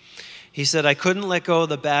 He said, "I couldn't let go of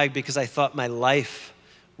the bag because I thought my life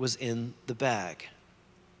was in the bag.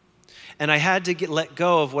 And I had to let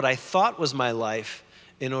go of what I thought was my life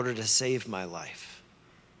in order to save my life."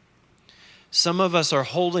 Some of us are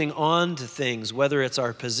holding on to things, whether it's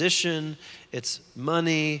our position, it's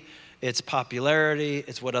money, it's popularity,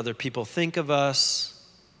 it's what other people think of us,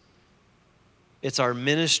 it's our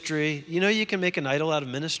ministry. You can make an idol out of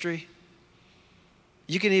ministry.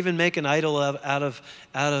 You can even make an idol out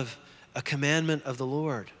of a commandment of the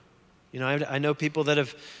Lord. I know people that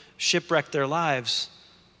have shipwrecked their lives,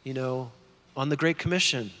 on the Great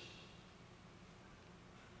Commission.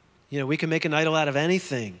 We can make an idol out of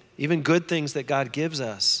anything, even good things that God gives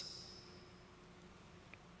us.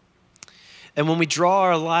 And when we draw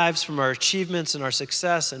our lives from our achievements and our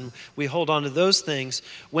success, and we hold on to those things,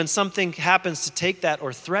 when something happens to take that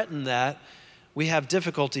or threaten that, we have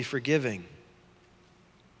difficulty forgiving.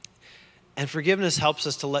 And forgiveness helps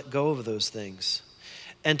us to let go of those things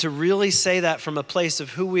and to really say that from a place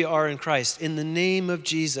of who we are in Christ. In the name of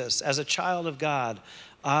Jesus, as a child of God,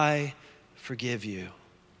 I forgive you.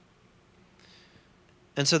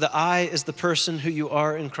 And so the I is the person who you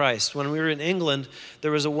are in Christ. When we were in England,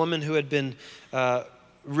 there was a woman who had been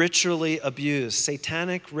ritually abused,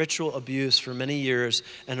 satanic ritual abuse for many years,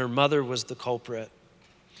 and her mother was the culprit.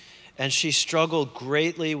 And she struggled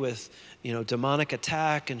greatly with, demonic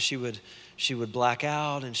attack, and she would black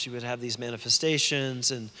out, and she would have these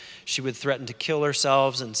manifestations, and she would threaten to kill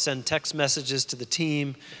herself and send text messages to the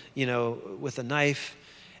team, with a knife.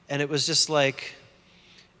 And it was just like,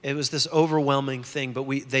 it was this overwhelming thing, but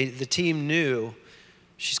the team knew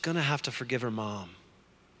she's going to have to forgive her mom.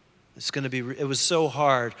 It was so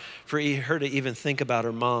hard for her to even think about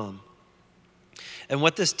her mom. And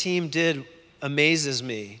what this team did amazes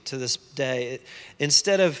me to this day.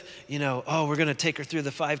 Instead of, we're going to take her through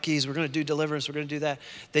the 5 keys, we're going to do deliverance, we're going to do that,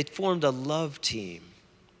 they formed a love team.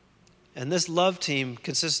 And this love team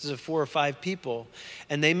consisted of 4 or 5 people,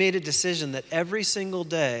 and they made a decision that every single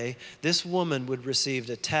day, this woman would receive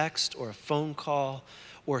a text or a phone call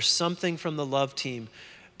or something from the love team,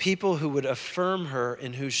 people who would affirm her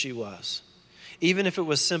in who she was. Even if it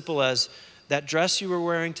was simple as, that dress you were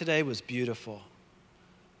wearing today was beautiful.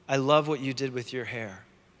 I love what you did with your hair.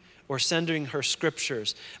 Or sending her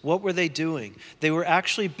scriptures. What were they doing? They were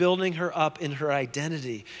actually building her up in her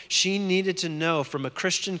identity. She needed to know from a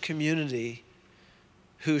Christian community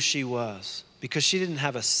who she was, because she didn't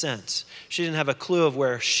have a sense. She didn't have a clue of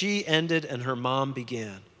where she ended and her mom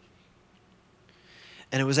began.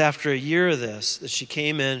 And it was after a year of this that she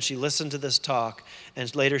came in, she listened to this talk,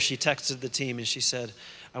 and later she texted the team and she said,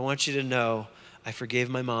 I want you to know I forgave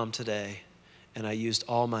my mom today, and I used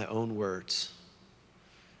all my own words.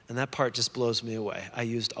 And that part just blows me away. I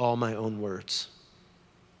used all my own words.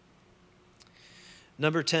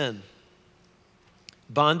 Number 10,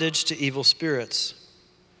 bondage to evil spirits.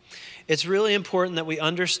 It's really important that we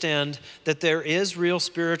understand that there is real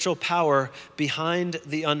spiritual power behind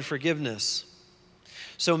the unforgiveness.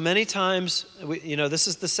 So many times, this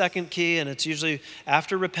is the second key, and it's usually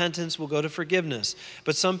after repentance, we'll go to forgiveness.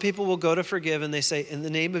 But some people will go to forgive, and they say, in the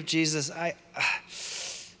name of Jesus, I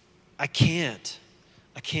can't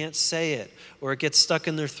say it, or it gets stuck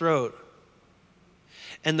in their throat.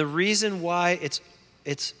 And the reason why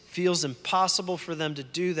it feels impossible for them to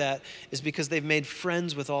do that is because they've made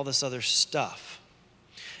friends with all this other stuff.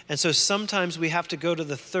 And so sometimes we have to go to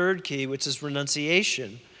the third key, which is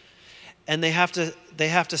renunciation. And they have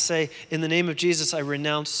to say, in the name of Jesus, I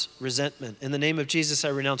renounce resentment. In the name of Jesus, I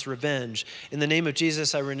renounce revenge. In the name of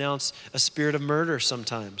Jesus, I renounce a spirit of murder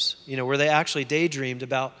sometimes, where they actually daydreamed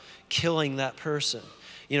about killing that person.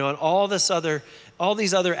 And all these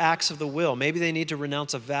other acts of the will. Maybe they need to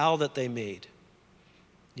renounce a vow that they made.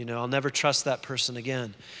 I'll never trust that person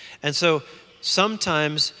again. And so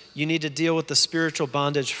sometimes you need to deal with the spiritual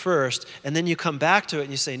bondage first, and then you come back to it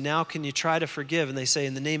and you say, now can you try to forgive? And they say,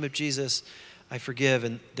 in the name of Jesus, I forgive,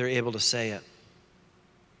 and they're able to say it.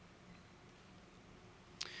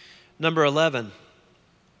 Number 11,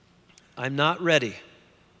 I'm not ready.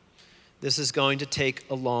 This is going to take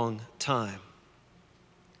a long time.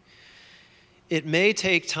 It may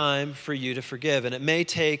take time for you to forgive, and it may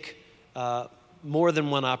take more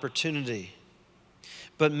than one opportunity.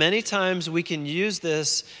 But many times we can use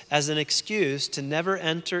this as an excuse to never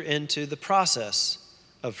enter into the process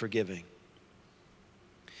of forgiving.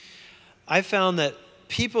 I found that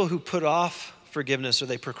people who put off forgiveness or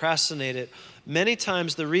they procrastinate it, many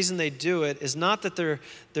times the reason they do it is not that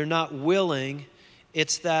they're not willing,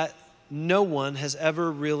 it's that no one has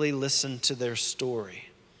ever really listened to their story.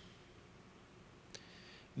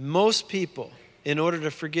 Most people, in order to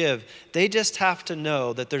forgive, they just have to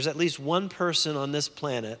know that there's at least one person on this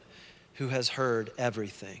planet who has heard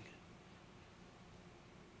everything,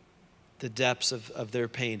 the depths of their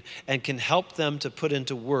pain, and can help them to put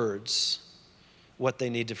into words what they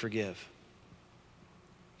need to forgive.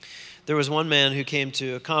 There was one man who came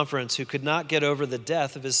to a conference who could not get over the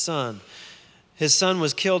death of his son. His son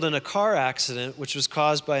was killed in a car accident, which was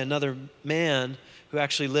caused by another man who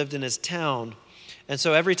actually lived in his town. And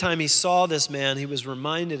so every time he saw this man, he was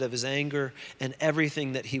reminded of his anger and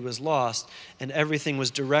everything that he was lost, and everything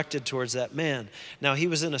was directed towards that man. Now, he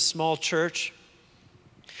was in a small church,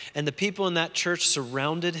 and the people in that church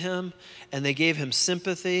surrounded him, and they gave him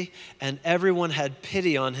sympathy, and everyone had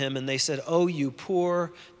pity on him, and they said, "Oh, you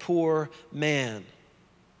poor, poor man.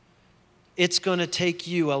 It's going to take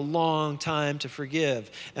you a long time to forgive."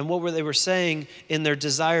 And what they were saying in their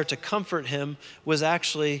desire to comfort him was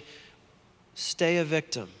actually, stay a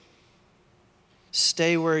victim.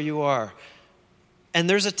 Stay where you are. And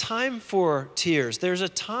there's a time for tears. There's a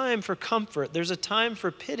time for comfort. There's a time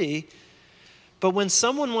for pity. But when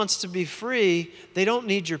someone wants to be free, they don't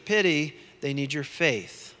need your pity. They need your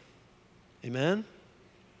faith. Amen?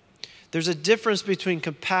 There's a difference between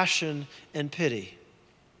compassion and pity.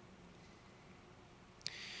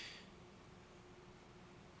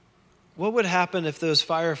 What would happen if those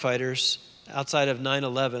firefighters outside of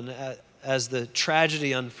 9/11, as the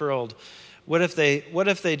tragedy unfurled, what if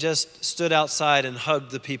they just stood outside and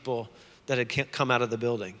hugged the people that had come out of the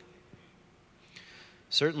building?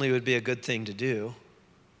 Certainly it would be a good thing to do.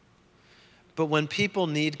 But when people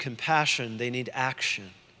need compassion, they need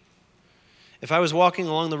action. If I was walking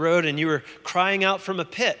along the road and you were crying out from a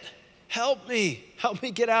pit, help me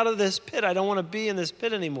get out of this pit. I don't want to be in this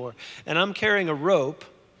pit anymore. And I'm carrying a rope,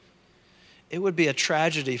 it would be a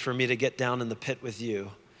tragedy for me to get down in the pit with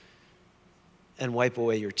you and wipe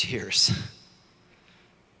away your tears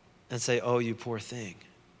and say, oh, you poor thing.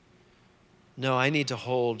 No, I need to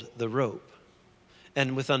hold the rope.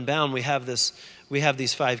 And with Unbound, we have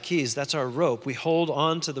these 5 keys. That's our rope. We hold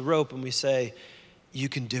on to the rope and we say, you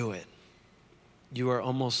can do it. You are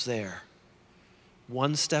almost there.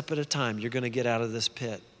 One step at a time, you're going to get out of this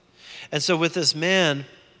pit. And so with this man,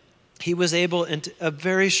 he was able in a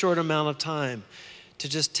very short amount of time to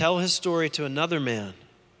just tell his story to another man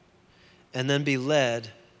and then be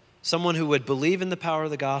led, someone who would believe in the power of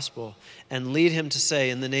the gospel and lead him to say,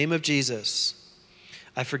 in the name of Jesus,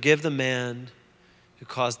 I forgive the man who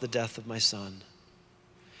caused the death of my son.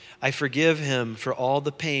 I forgive him for all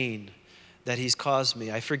the pain that he's caused me.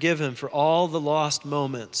 I forgive him for all the lost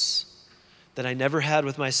moments that I never had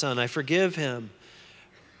with my son. I forgive him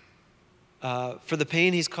for the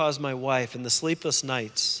pain he's caused my wife and the sleepless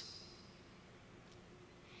nights.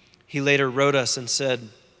 He later wrote us and said,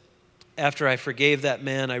 after I forgave that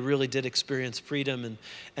man, I really did experience freedom.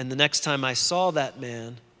 And the next time I saw that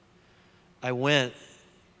man, I went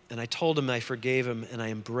and I told him I forgave him and I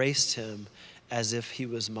embraced him as if he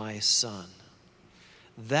was my son.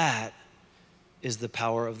 That is the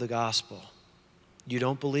power of the gospel. You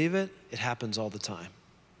don't believe it? It happens all the time.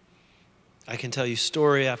 I can tell you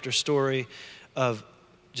story after story of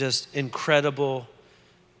just incredible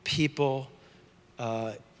people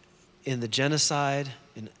in the genocide,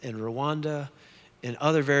 in Rwanda, in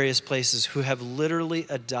other various places who have literally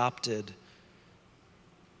adopted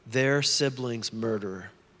their sibling's murderer.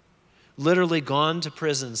 Literally gone to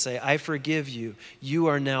prison and say, I forgive you. You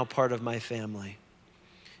are now part of my family.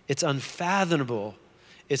 It's unfathomable.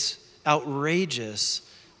 It's outrageous,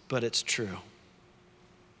 but it's true.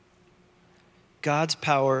 God's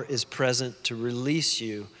power is present to release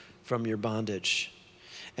you from your bondage.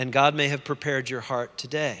 And God may have prepared your heart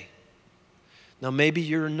today. Now, maybe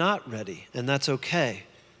you're not ready, and that's okay.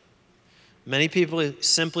 Many people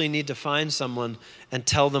simply need to find someone and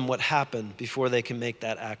tell them what happened before they can make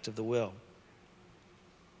that act of the will.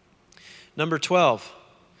 Number 12,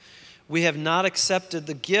 we have not accepted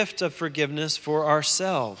the gift of forgiveness for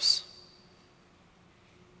ourselves.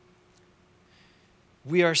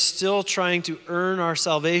 We are still trying to earn our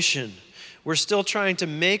salvation. We're still trying to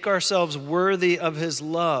make ourselves worthy of his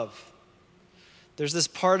love. There's this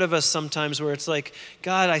part of us sometimes where it's like,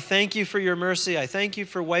 God, I thank you for your mercy. I thank you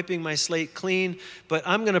for wiping my slate clean, but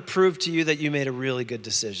I'm going to prove to you that you made a really good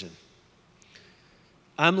decision.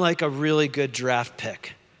 I'm like a really good draft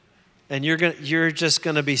pick. And you're just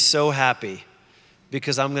going to be so happy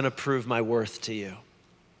because I'm going to prove my worth to you.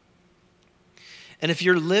 And if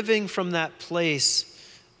you're living from that place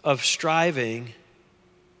of striving,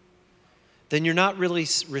 then you're not really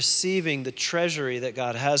receiving the treasury that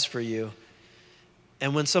God has for you.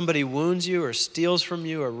 And when somebody wounds you or steals from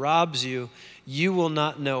you or robs you, you will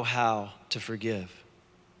not know how to forgive.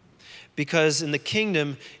 Because in the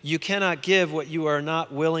kingdom, you cannot give what you are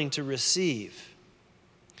not willing to receive.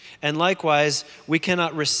 And likewise, we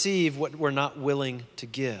cannot receive what we're not willing to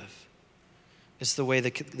give. It's the way the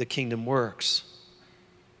kingdom works.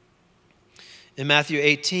 In Matthew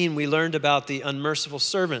 18, we learned about the unmerciful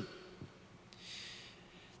servant.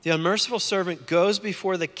 The unmerciful servant goes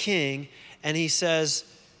before the king and he says,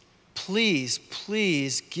 please,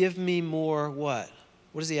 please give me more what?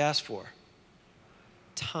 What does he ask for?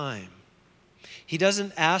 Time. He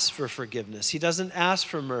doesn't ask for forgiveness. He doesn't ask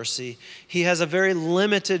for mercy. He has a very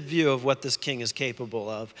limited view of what this king is capable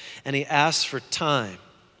of, and he asks for time.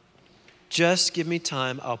 Just give me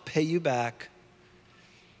time. I'll pay you back.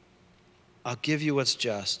 I'll give you what's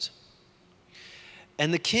just.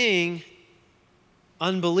 And the king,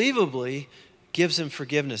 unbelievably, gives him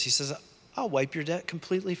forgiveness. He says, I'll wipe your debt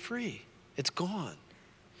completely free. It's gone.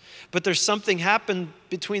 But there's something happened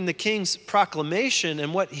between the king's proclamation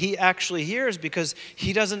and what he actually hears, because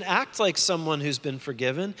he doesn't act like someone who's been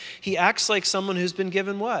forgiven. He acts like someone who's been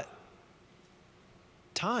given what?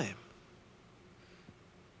 Time.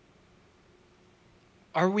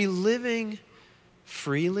 Are we living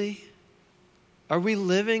freely Are we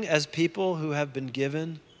living as people who have been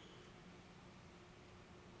given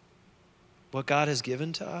what God has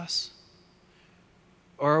given to us?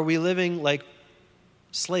 Or are we living like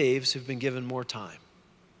slaves who've been given more time?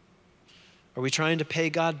 Are we trying to pay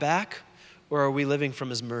God back, or are we living from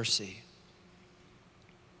his mercy?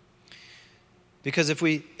 Because if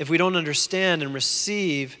we don't understand and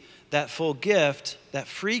receive that full gift, that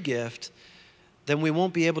free gift, then we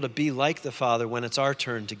won't be able to be like the Father when it's our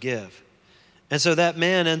turn to give. And so that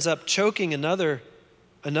man ends up choking another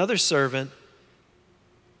servant,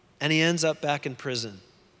 and he ends up back in prison.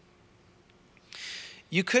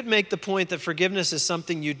 You could make the point that forgiveness is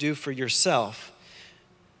something you do for yourself.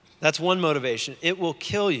 That's one motivation. It will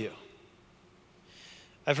kill you.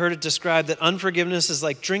 I've heard it described that unforgiveness is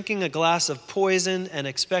like drinking a glass of poison and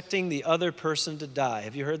expecting the other person to die.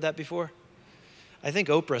 Have you heard that before? I think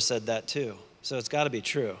Oprah said that too, so it's got to be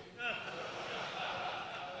true.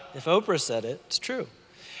 If Oprah said it, it's true.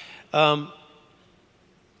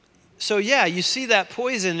 So yeah, you see that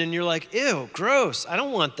poison and you're like, ew, gross, I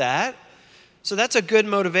don't want that. So that's a good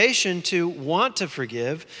motivation to want to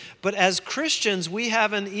forgive. But as Christians, we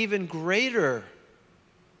have an even greater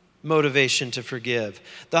motivation to forgive.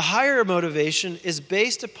 The higher motivation is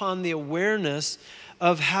based upon the awareness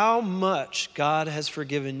of how much God has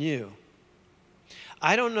forgiven you.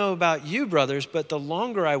 I don't know about you, brothers, but the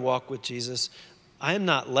longer I walk with Jesus, I am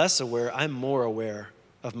not less aware, I'm more aware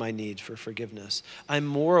of my need for forgiveness. I'm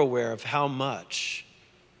more aware of how much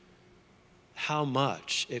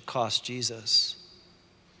it cost Jesus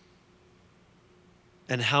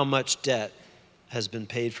and how much debt has been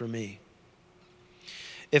paid for me.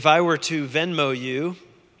 If I were to Venmo you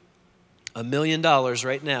 $1 million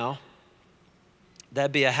right now,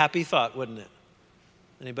 that'd be a happy thought, wouldn't it?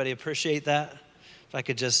 Anybody appreciate that? If I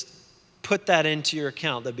could just put that into your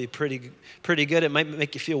account, that'd be pretty good. It might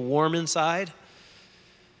make you feel warm inside.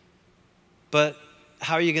 But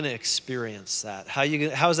how are you going to experience that? How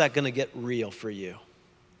is that going to get real for you?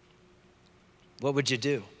 What would you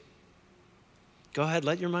do? Go ahead,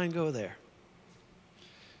 let your mind go there.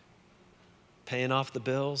 Paying off the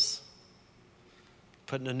bills,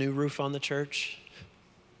 putting a new roof on the church,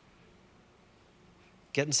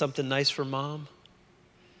 getting something nice for mom.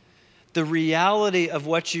 The reality of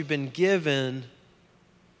what you've been given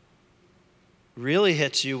really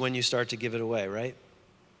hits you when you start to give it away, right?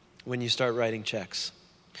 When you start writing checks,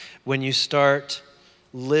 when you start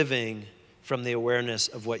living from the awareness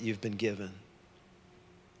of what you've been given.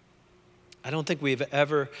 I don't think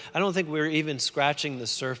we're even scratching the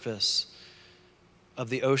surface of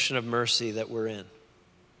the ocean of mercy that we're in.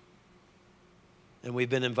 And we've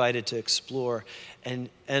been invited to explore. And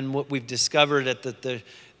what we've discovered that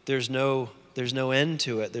there's no end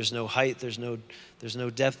to it. There's no height. There's no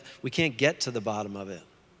depth. We can't get to the bottom of it.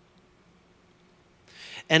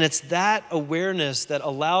 And it's that awareness that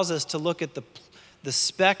allows us to look at the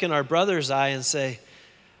speck in our brother's eye and say,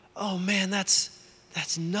 oh man, that's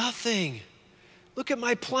nothing. Look at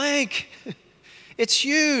my plank. It's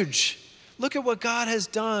huge. Look at what God has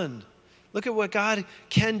done. Look at what God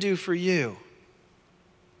can do for you.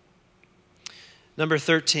 Number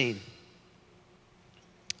 13,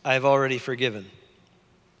 I've already forgiven.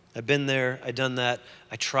 I've been there, I've done that,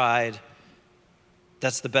 I tried.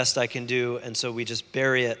 That's the best I can do, and so we just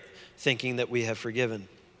bury it thinking that we have forgiven.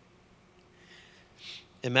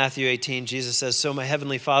 In Matthew 18, Jesus says, so my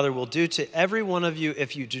heavenly Father will do to every one of you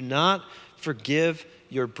if you do not forgive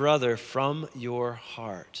your brother from your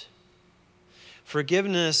heart.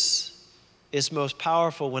 Forgiveness is most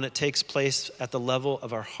powerful when it takes place at the level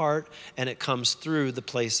of our heart and it comes through the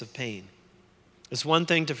place of pain. It's one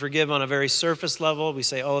thing to forgive on a very surface level. We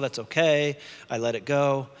say, oh, that's okay, I let it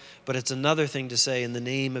go. But it's another thing to say, in the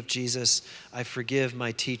name of Jesus, I forgive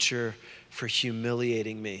my teacher for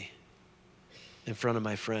humiliating me in front of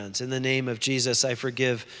my friends. In the name of Jesus, I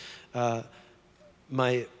forgive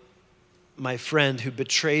my friend who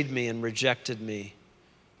betrayed me and rejected me.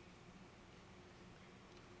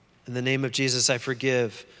 In the name of Jesus, I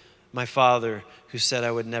forgive my father who said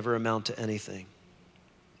I would never amount to anything.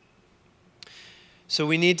 So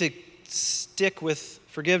we need to stick with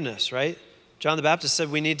forgiveness, right? John the Baptist said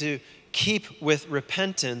we need to keep with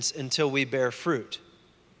repentance until we bear fruit.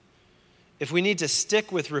 If we need to stick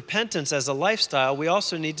with repentance as a lifestyle, we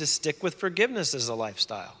also need to stick with forgiveness as a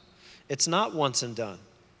lifestyle. It's not once and done.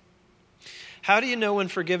 How do you know when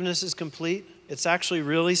forgiveness is complete? It's actually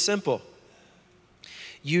really simple.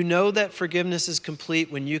 You know that forgiveness is complete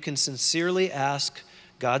when you can sincerely ask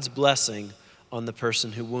God's blessing on the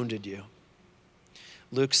person who wounded you.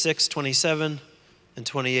 Luke 6:27 and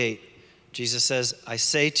 28, Jesus says, I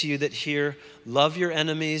say to you that here, love your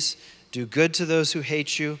enemies, Do good to those who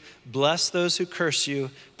hate you. Bless those who curse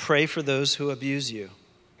you. Pray for those who abuse you.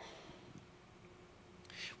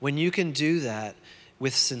 When you can do that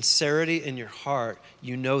with sincerity in your heart,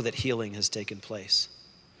 you know that healing has taken place.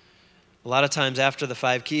 A lot of times after the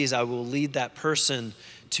 5 keys, I will lead that person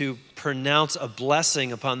to pronounce a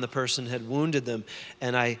blessing upon the person who had wounded them.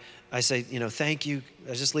 And I say, thank you.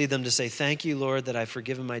 I just lead them to say, thank you, Lord, that I've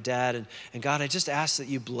forgiven my dad. And God, I just ask that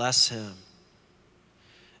you bless him.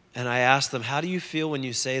 And I ask them, how do you feel when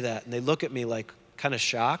you say that? And they look at me like kind of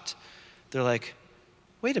shocked. They're like,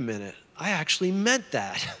 wait a minute, I actually meant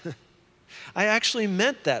that. I actually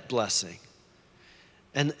meant that blessing.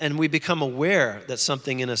 And we become aware that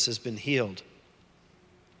something in us has been healed.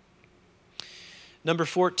 Number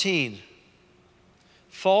 14,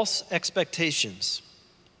 false expectations.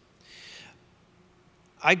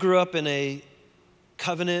 I grew up in a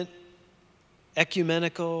covenant,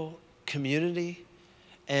 ecumenical community,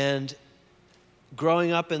 and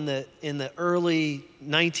growing up in the early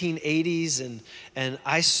 1980s, and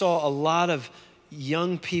I saw a lot of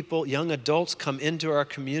young people, young adults come into our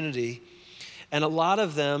community, and a lot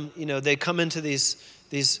of them, they come into these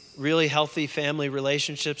really healthy family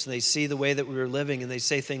relationships, and they see the way that we were living, and they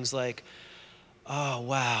say things like, oh,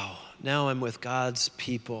 wow, now I'm with God's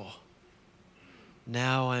people.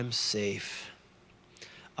 Now I'm safe.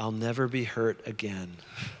 I'll never be hurt again.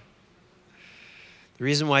 The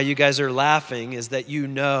reason why you guys are laughing is that you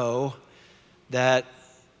know that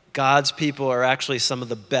God's people are actually some of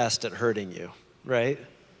the best at hurting you, right?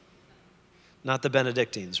 Not the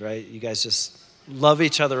Benedictines, right? You guys just love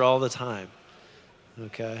each other all the time,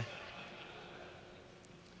 okay?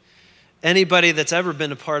 Anybody that's ever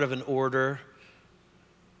been a part of an order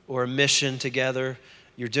or a mission together,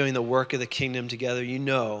 you're doing the work of the kingdom together, you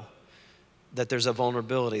know that there's a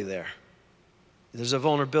vulnerability there. There's a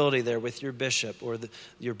vulnerability there with your bishop or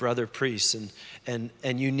your brother priests, and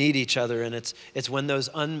you need each other. And it's when those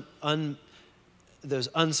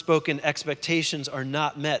unspoken expectations are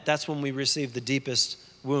not met, that's when we receive the deepest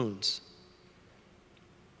wounds.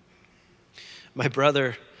 My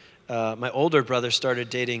brother, my older brother, started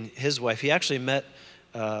dating his wife. He actually met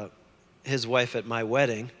his wife at my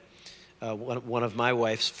wedding. One of my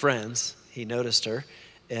wife's friends, he noticed her,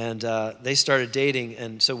 and they started dating.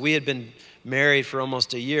 And so we had been married for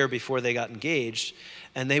almost a year before they got engaged,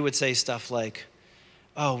 and they would say stuff like,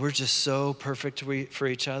 oh, we're just so perfect for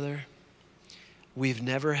each other. We've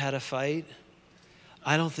never had a fight.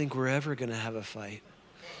 I don't think we're ever going to have a fight.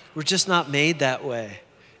 We're just not made that way.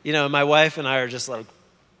 My wife and I are just like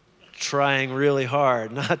trying really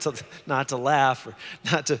hard not to laugh or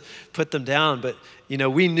not to put them down, but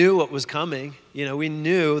we knew what was coming. We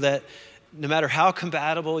knew that no matter how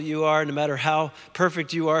compatible you are, no matter how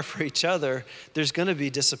perfect you are for each other, there's going to be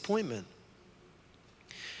disappointment.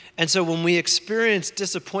 And so when we experience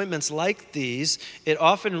disappointments like these, it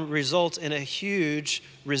often results in a huge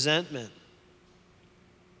resentment.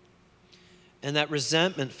 And that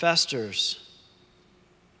resentment festers.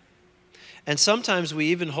 And sometimes we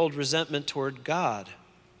even hold resentment toward God.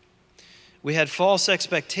 We had false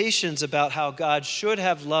expectations about how God should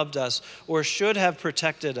have loved us or should have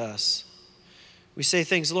protected us. We say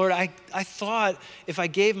things, Lord, I thought if I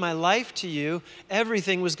gave my life to you,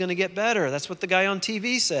 everything was going to get better. That's what the guy on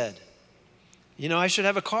TV said. I should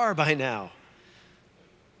have a car by now.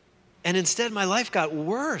 And instead, my life got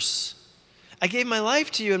worse. I gave my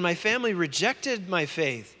life to you, and my family rejected my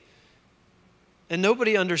faith. And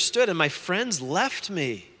nobody understood, and my friends left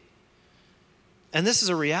me. And this is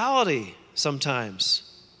a reality sometimes.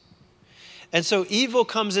 And so evil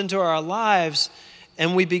comes into our lives,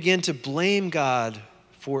 and we begin to blame God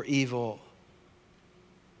for evil.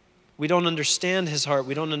 We don't understand his heart.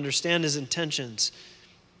 We don't understand his intentions.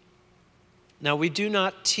 Now, we do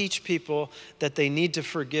not teach people that they need to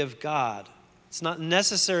forgive God. It's not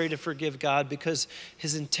necessary to forgive God because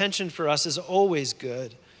his intention for us is always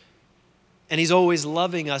good. And he's always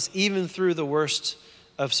loving us, even through the worst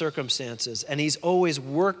of circumstances. And he's always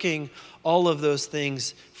working all of those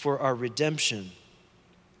things for our redemption.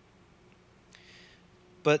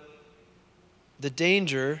 But the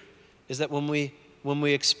danger is that when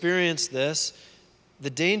we experience this,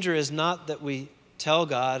 the danger is not that we tell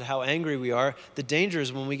God how angry we are. The danger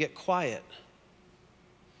is when we get quiet.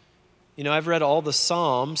 I've read all the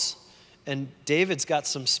Psalms, and David's got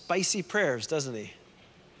some spicy prayers, doesn't he?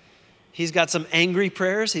 He's got some angry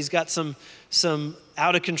prayers. He's got some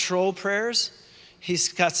out of control prayers.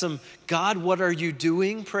 He's got some, God, what are you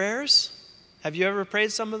doing prayers? Have you ever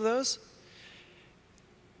prayed some of those?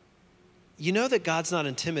 You know that God's not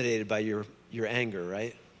intimidated by your anger,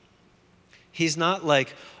 right? He's not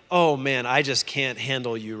like, oh man, I just can't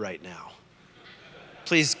handle you right now.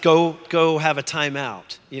 Please go have a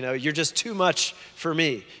timeout. You're just too much for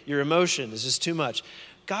me. Your emotion is just too much.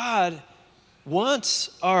 God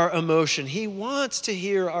wants our emotion. He wants to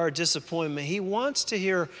hear our disappointment. He wants to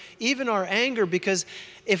hear even our anger, because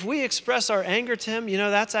if we express our anger to him,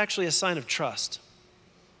 that's actually a sign of trust.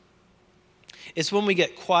 It's when we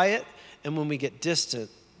get quiet and when we get distant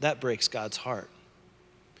that breaks God's heart.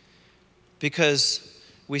 Because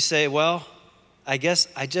we say, well, I guess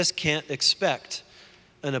I just can't expect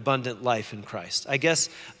an abundant life in Christ. I guess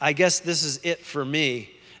this is it for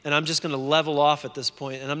me. And I'm just going to level off at this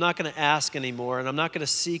point, and I'm not going to ask anymore, and I'm not going to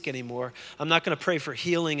seek anymore. I'm not going to pray for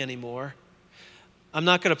healing anymore. I'm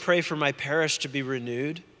not going to pray for my parish to be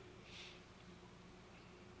renewed.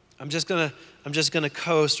 I'm just going to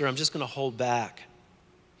coast, or I'm just going to hold back.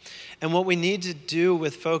 And what we need to do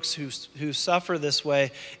with folks who suffer this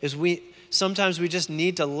way is sometimes we just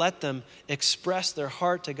need to let them express their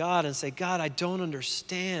heart to God and say, God, I don't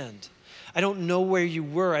understand. I don't know where you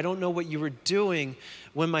were. I don't know what you were doing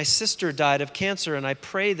when my sister died of cancer, and I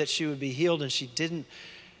prayed that she would be healed, and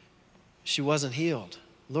she wasn't healed.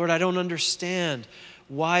 Lord, I don't understand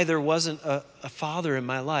why there wasn't a father in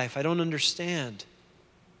my life. I don't understand.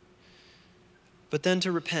 But then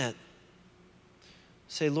to repent.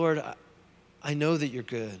 Say, Lord, I know that you're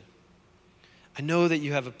good. I know that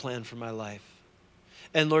you have a plan for my life.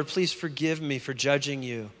 And Lord, please forgive me for judging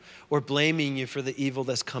you or blaming you for the evil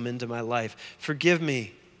that's come into my life. Forgive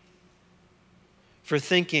me for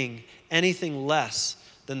thinking anything less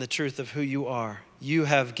than the truth of who you are. You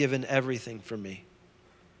have given everything for me.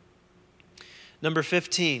 Number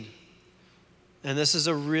 15, and this is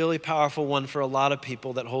a really powerful one for a lot of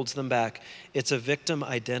people that holds them back. It's a victim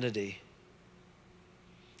identity.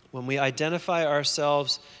 When we identify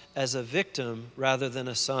ourselves as a victim rather than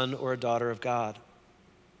a son or a daughter of God.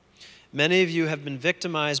 Many of you have been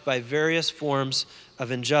victimized by various forms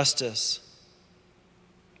of injustice.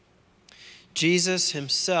 Jesus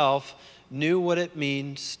himself knew what it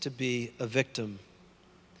means to be a victim.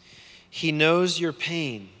 He knows your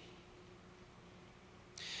pain,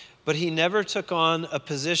 but he never took on a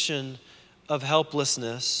position of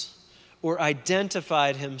helplessness or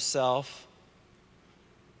identified himself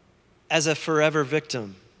as a forever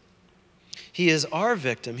victim. He is our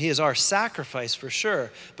victim. He is our sacrifice for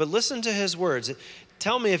sure. But listen to his words.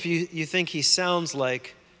 Tell me if you think he sounds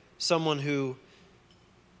like someone who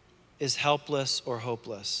is helpless or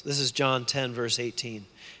hopeless. This is John 10, verse 18.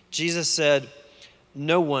 Jesus said,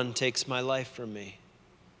 "No one takes my life from me,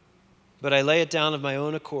 but I lay it down of my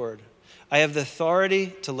own accord. I have the authority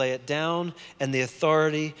to lay it down and the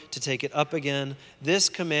authority to take it up again. This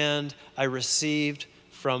command I received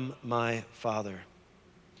from my Father."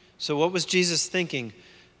 So what was Jesus thinking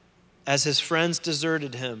as his friends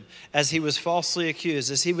deserted him, as he was falsely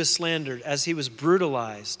accused, as he was slandered, as he was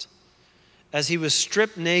brutalized, as he was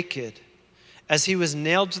stripped naked, as he was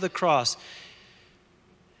nailed to the cross?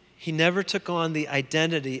 He never took on the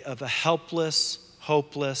identity of a helpless,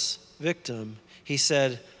 hopeless victim. He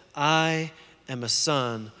said, I am a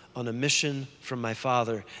son on a mission from my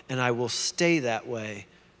Father, and I will stay that way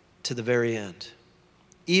to the very end,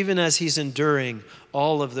 even as he's enduring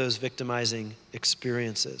all of those victimizing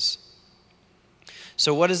experiences.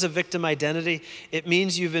 So what is a victim identity? It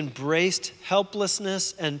means you've embraced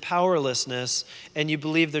helplessness and powerlessness, and you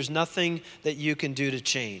believe there's nothing that you can do to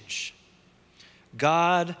change.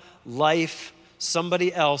 God, life,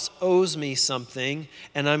 somebody else owes me something,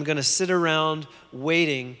 and I'm going to sit around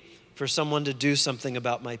waiting for someone to do something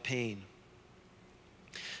about my pain.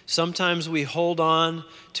 Sometimes we hold on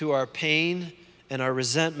to our pain and our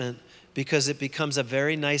resentment because it becomes a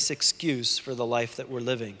very nice excuse for the life that we're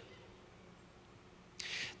living.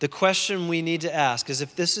 The question we need to ask is,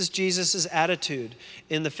 if this is Jesus' attitude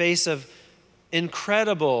in the face of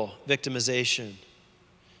incredible victimization,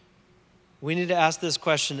 we need to ask this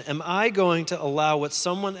question: am I going to allow what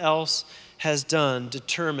someone else has done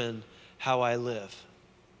determine how I live?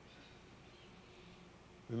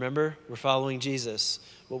 Remember, we're following Jesus.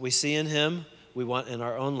 What we see in him, we want in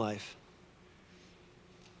our own life.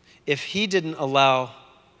 If he didn't allow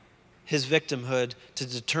his victimhood to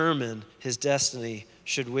determine his destiny,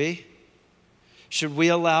 should we? Should we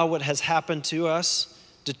allow what has happened to us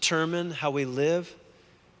determine how we live?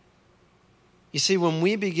 You see, when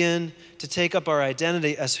we begin to take up our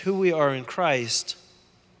identity as who we are in Christ,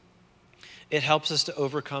 it helps us to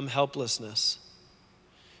overcome helplessness,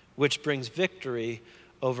 which brings victory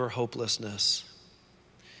over hopelessness.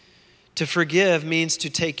 To forgive means to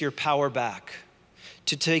take your power back,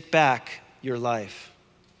 to take back your life.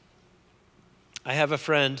 I have a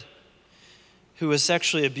friend who was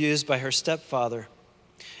sexually abused by her stepfather.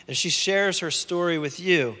 And she shares her story with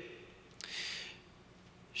you.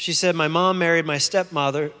 She said, my mom married my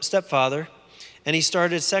stepfather, and he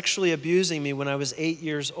started sexually abusing me when I was 8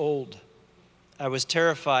 years old. I was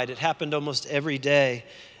terrified. It happened almost every day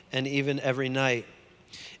and even every night.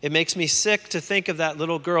 It makes me sick to think of that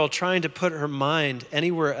little girl trying to put her mind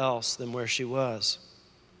anywhere else than where she was.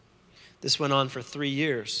 This went on for 3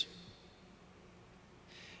 years.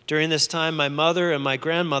 During this time, my mother and my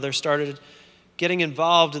grandmother started getting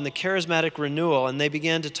involved in the charismatic renewal, and they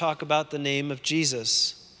began to talk about the name of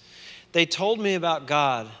Jesus. They told me about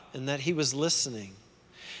God and that he was listening.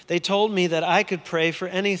 They told me that I could pray for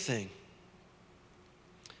anything.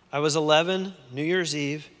 I was 11, New Year's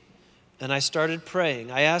Eve, and I started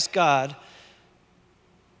praying. I asked God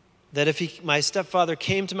that if my stepfather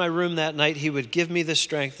came to my room that night, he would give me the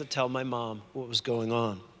strength to tell my mom what was going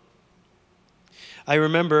on. I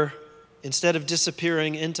remember, instead of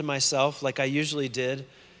disappearing into myself like I usually did,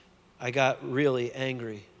 I got really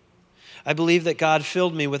angry. I believe that God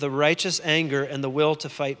filled me with a righteous anger and the will to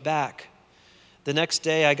fight back. The next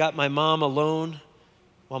day, I got my mom alone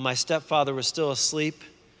while my stepfather was still asleep,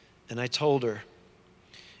 and I told her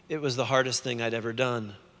it was the hardest thing I'd ever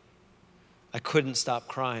done. I couldn't stop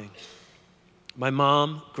crying. My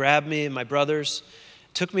mom grabbed me and my brothers,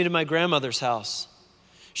 took me to my grandmother's house.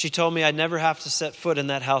 She told me I'd never have to set foot in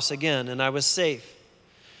that house again, and I was safe.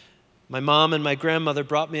 My mom and my grandmother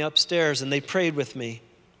brought me upstairs, and they prayed with me,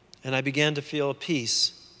 and I began to feel a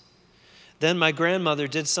peace. Then my grandmother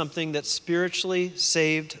did something that spiritually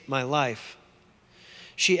saved my life.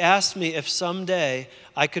 She asked me if someday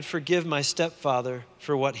I could forgive my stepfather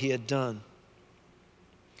for what he had done.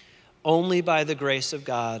 Only by the grace of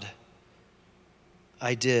God,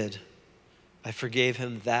 I did. I forgave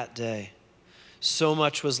him that day. So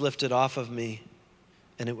much was lifted off of me,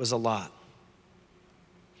 and it was a lot.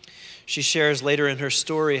 She shares later in her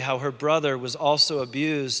story how her brother was also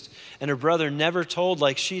abused, and her brother never told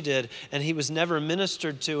like she did, and he was never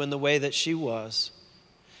ministered to in the way that she was.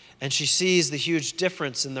 And she sees the huge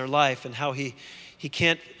difference in their life and how he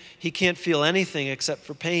can't feel anything except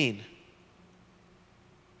for pain.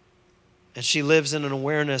 And she lives in an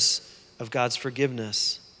awareness of God's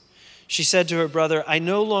forgiveness. She said to her brother, I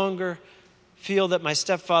no longer feel that my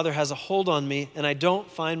stepfather has a hold on me, and I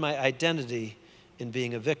don't find my identity in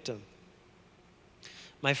being a victim.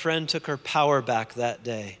 My friend took her power back that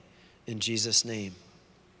day in Jesus' name.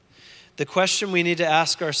 The question we need to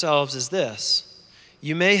ask ourselves is this: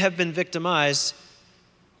 you may have been victimized,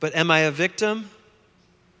 but am I a victim,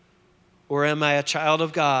 or am I a child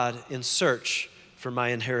of God in search for my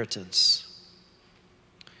inheritance?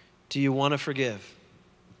 Do you want to forgive?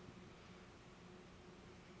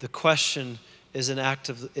 The question is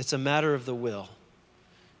it's a matter of the will.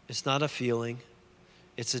 It's not a feeling,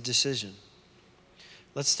 it's a decision.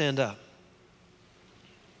 Let's stand up.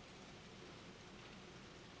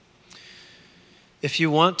 If you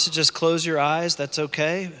want to just close your eyes, that's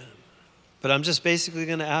okay. But I'm just basically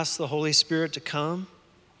going to ask the Holy Spirit to come.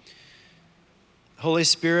 Holy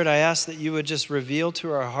Spirit, I ask that you would just reveal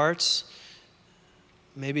to our hearts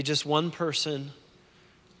maybe just one person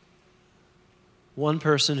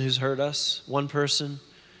who's hurt us, one person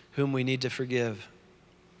whom we need to forgive.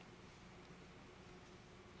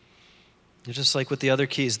 And just like with the other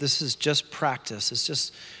keys, this is just practice.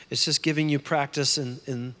 It's just giving you practice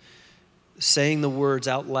in saying the words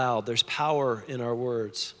out loud. There's power in our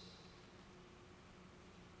words.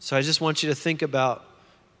 So I just want you to think about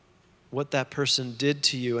what that person did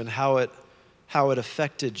to you and how it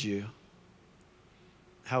affected you,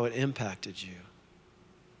 how it impacted you.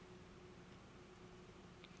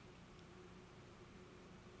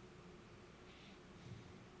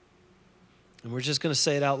 And we're just going to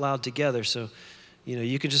say it out loud together. So,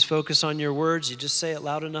 you can just focus on your words. You just say it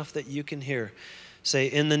loud enough that you can hear. Say,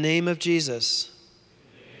 in the name of Jesus,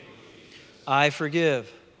 I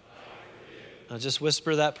forgive. Now just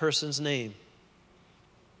whisper that person's name.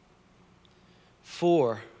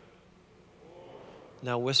 4.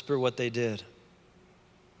 Now whisper what they did.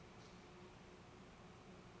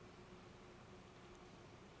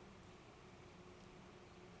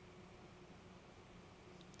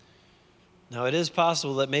 Now, it is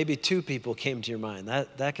possible that maybe 2 people came to your mind.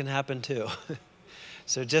 That can happen too.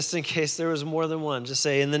 So just in case there was more than one, just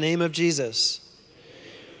say, in the name of Jesus,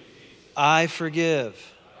 I forgive.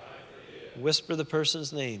 Whisper the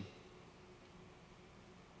person's name.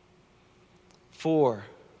 4.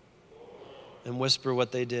 And whisper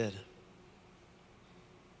what they did.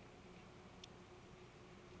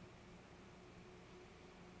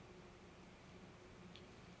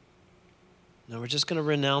 Now we're just going to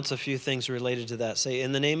renounce a few things related to that. Say,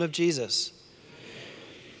 in the name of Jesus,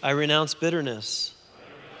 I renounce bitterness.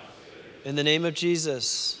 In the name of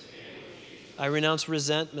Jesus, I renounce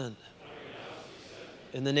resentment.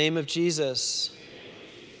 In the name of Jesus,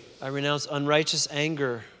 I renounce unrighteous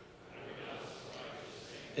anger.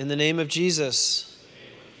 In the name of Jesus,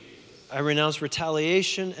 I renounce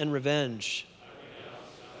retaliation and revenge.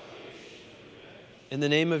 In the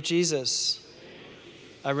name of Jesus,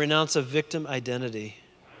 I renounce a victim identity.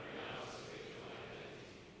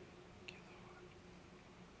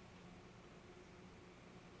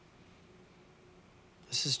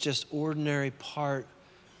 This is just ordinary part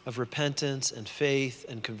of repentance and faith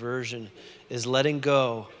and conversion, is letting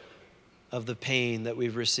go of the pain that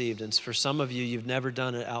we've received. And for some of you, you've never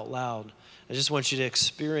done it out loud. I just want you to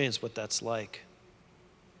experience what that's like.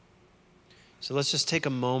 So let's just take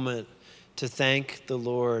a moment to thank the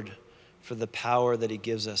Lord for the power that he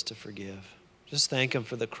gives us to forgive. Just thank him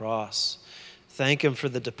for the cross. Thank him for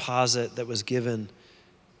the deposit that was given.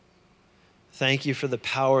 Thank you for the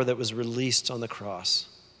power that was released on the cross.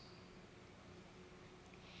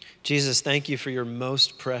 Jesus, thank you for your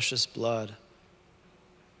most precious blood.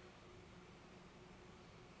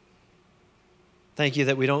 Thank you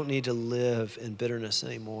that we don't need to live in bitterness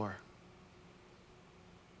anymore.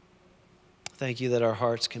 Thank you that our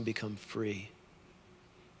hearts can become free.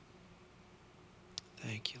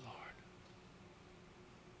 Thank you, Lord.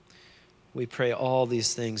 We pray all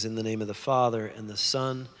these things in the name of the Father and the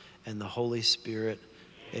Son and the Holy Spirit.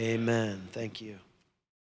 Amen. Thank you.